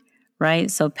mystery,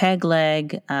 right? So Peg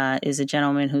Leg is a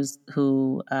gentleman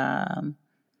who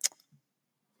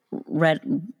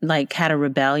had a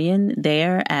rebellion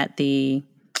there at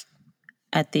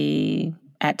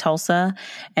Tulsa,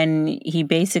 and he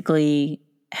basically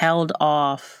held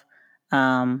off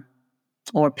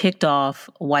or picked off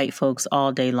white folks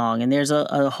all day long. And there's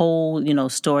a whole,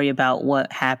 story about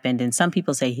what happened. And some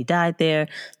people say he died there.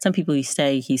 Some people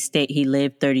say he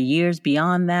lived 30 years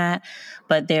beyond that.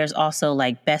 But there's also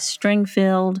like Bess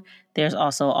Stringfield. There's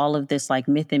also all of this like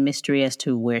myth and mystery as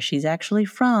to where she's actually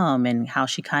from and how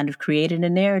she kind of created a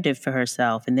narrative for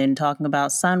herself. And then talking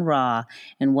about Sun Ra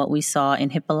and what we saw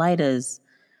in Hippolyta's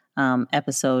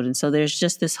episode. And so there's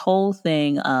just this whole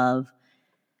thing of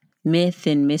myth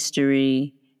and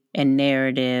mystery and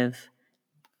narrative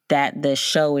that the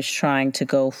show is trying to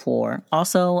go for.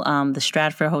 Also, the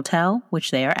Stratford Hotel, which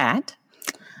they are at,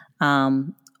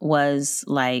 was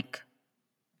like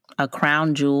a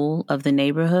crown jewel of the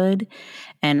neighborhood.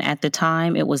 And at the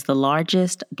time, it was the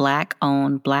largest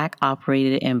Black-owned,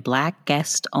 Black-operated, and Black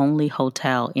guest-only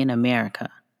hotel in America.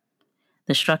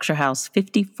 The structure housed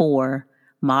 54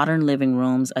 modern living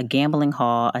rooms, a gambling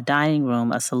hall, a dining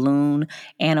room, a saloon,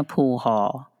 and a pool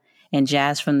hall. And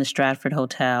jazz from the Stratford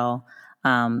Hotel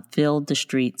filled the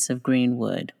streets of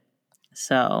Greenwood.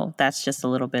 So that's just a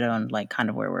little bit on like kind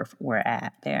of where we're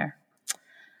at there.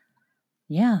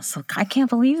 Yeah, so I can't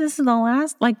believe this is the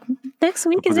last, like next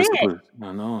week is it.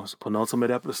 I know, it's a penultimate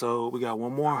episode. We got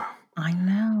one more. I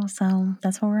know, so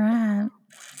that's where we're at.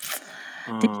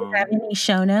 Did you have any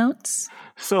show notes?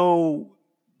 So,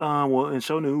 in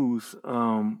show news,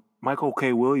 Michael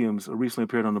K. Williams recently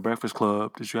appeared on The Breakfast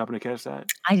Club. Did you happen to catch that?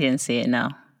 I didn't see it, no.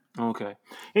 Okay.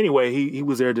 Anyway, he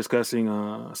was there discussing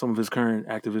some of his current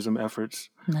activism efforts.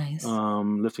 Nice.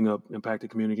 Lifting up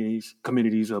impacted communities,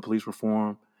 police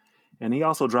reform. And he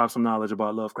also dropped some knowledge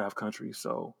about Lovecraft Country.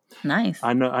 So nice.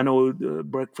 I know the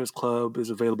Breakfast Club is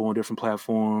available on different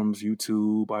platforms,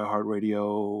 YouTube,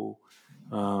 iHeartRadio,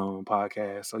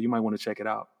 podcast. So you might want to check it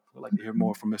out. I'd like to hear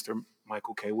more from Mr.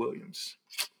 Michael K. Williams.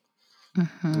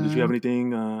 Mm-hmm. Did you have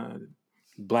anything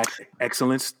Black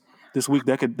excellence this week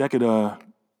that could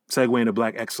segue into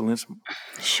Black excellence?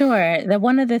 Sure.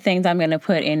 One of the things I'm going to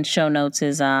put in show notes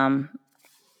is I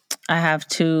have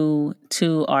two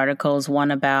articles. One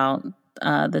about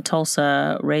the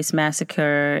Tulsa race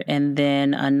massacre, and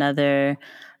then another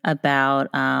about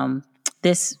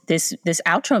this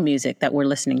outro music that we're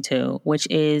listening to, which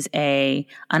is an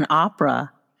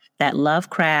opera that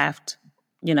Lovecraft,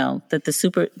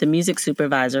 that the music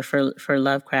supervisor for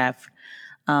Lovecraft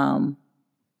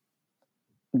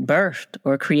birthed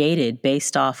or created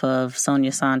based off of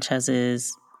Sonia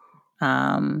Sanchez's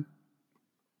poem.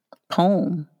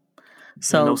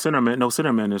 So no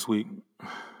Cinnamon this week.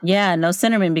 Yeah, no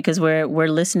Cinnamon, because we're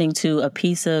listening to a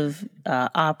piece of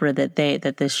opera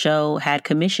that the show had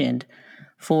commissioned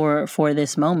for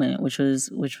this moment, which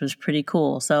was pretty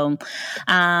cool. So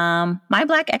my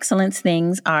Black excellence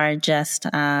things are just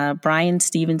Bryan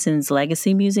Stevenson's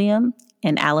Legacy Museum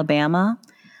in Alabama.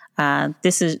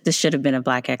 This should have been a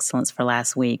Black excellence for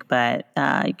last week, but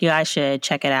you guys should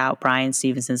check it out. Bryan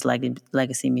Stevenson's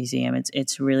Legacy Museum.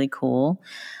 It's really cool.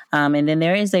 And then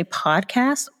there is a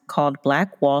podcast called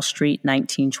Black Wall Street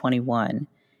 1921.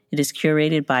 It is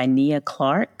curated by Nia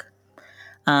Clark.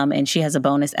 And she has a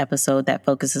bonus episode that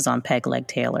focuses on Peg Leg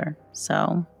Taylor.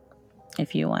 So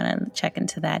if you want to check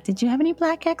into that. Did you have any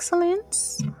Black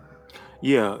excellence?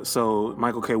 Yeah, so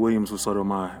Michael K. Williams was sort of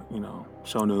my,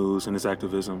 show news and his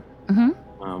activism.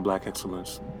 Mm-hmm. Black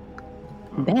excellence.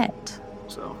 Bet.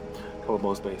 So, cover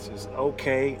most bases.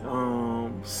 Okay,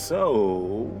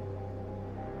 so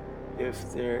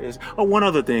if there is... one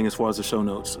other thing as far as the show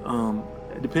notes.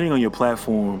 Depending on your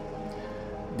platform,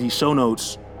 the show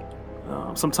notes,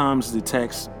 sometimes the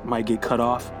text might get cut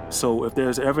off. So if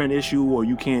there's ever an issue or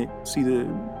you can't see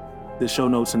the show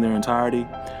notes in their entirety,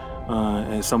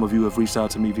 and some of you have reached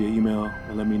out to me via email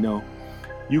and let me know,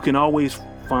 you can always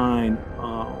find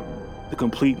the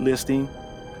complete listing,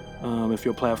 if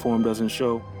your platform doesn't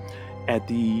show, at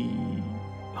the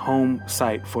home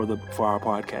site for our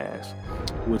podcast,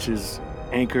 which is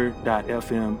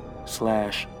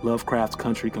anchor.fm/Lovecraft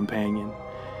Country Companion.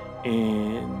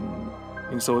 And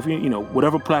so if you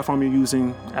whatever platform you're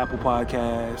using, Apple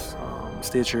Podcasts,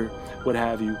 Stitcher, what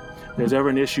have you, if there's ever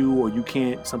an issue or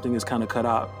something is kind of cut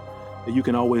out, you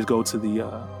can always go to the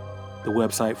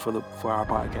website for our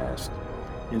podcast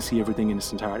and see everything in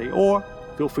its entirety. Or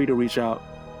feel free to reach out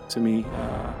to me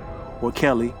or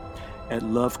Kelly at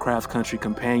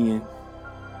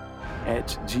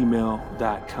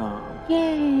lovecraftcountrycompanion@gmail.com.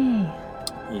 Yay!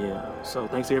 Yeah. So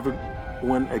thanks to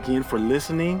everyone again for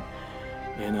listening.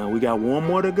 And we got one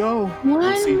more to go.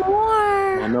 One more.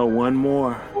 I know, one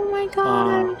more. Oh my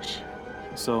gosh.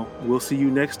 So we'll see you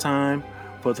next time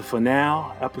for the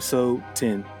finale, episode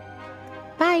 10.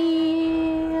 Bye.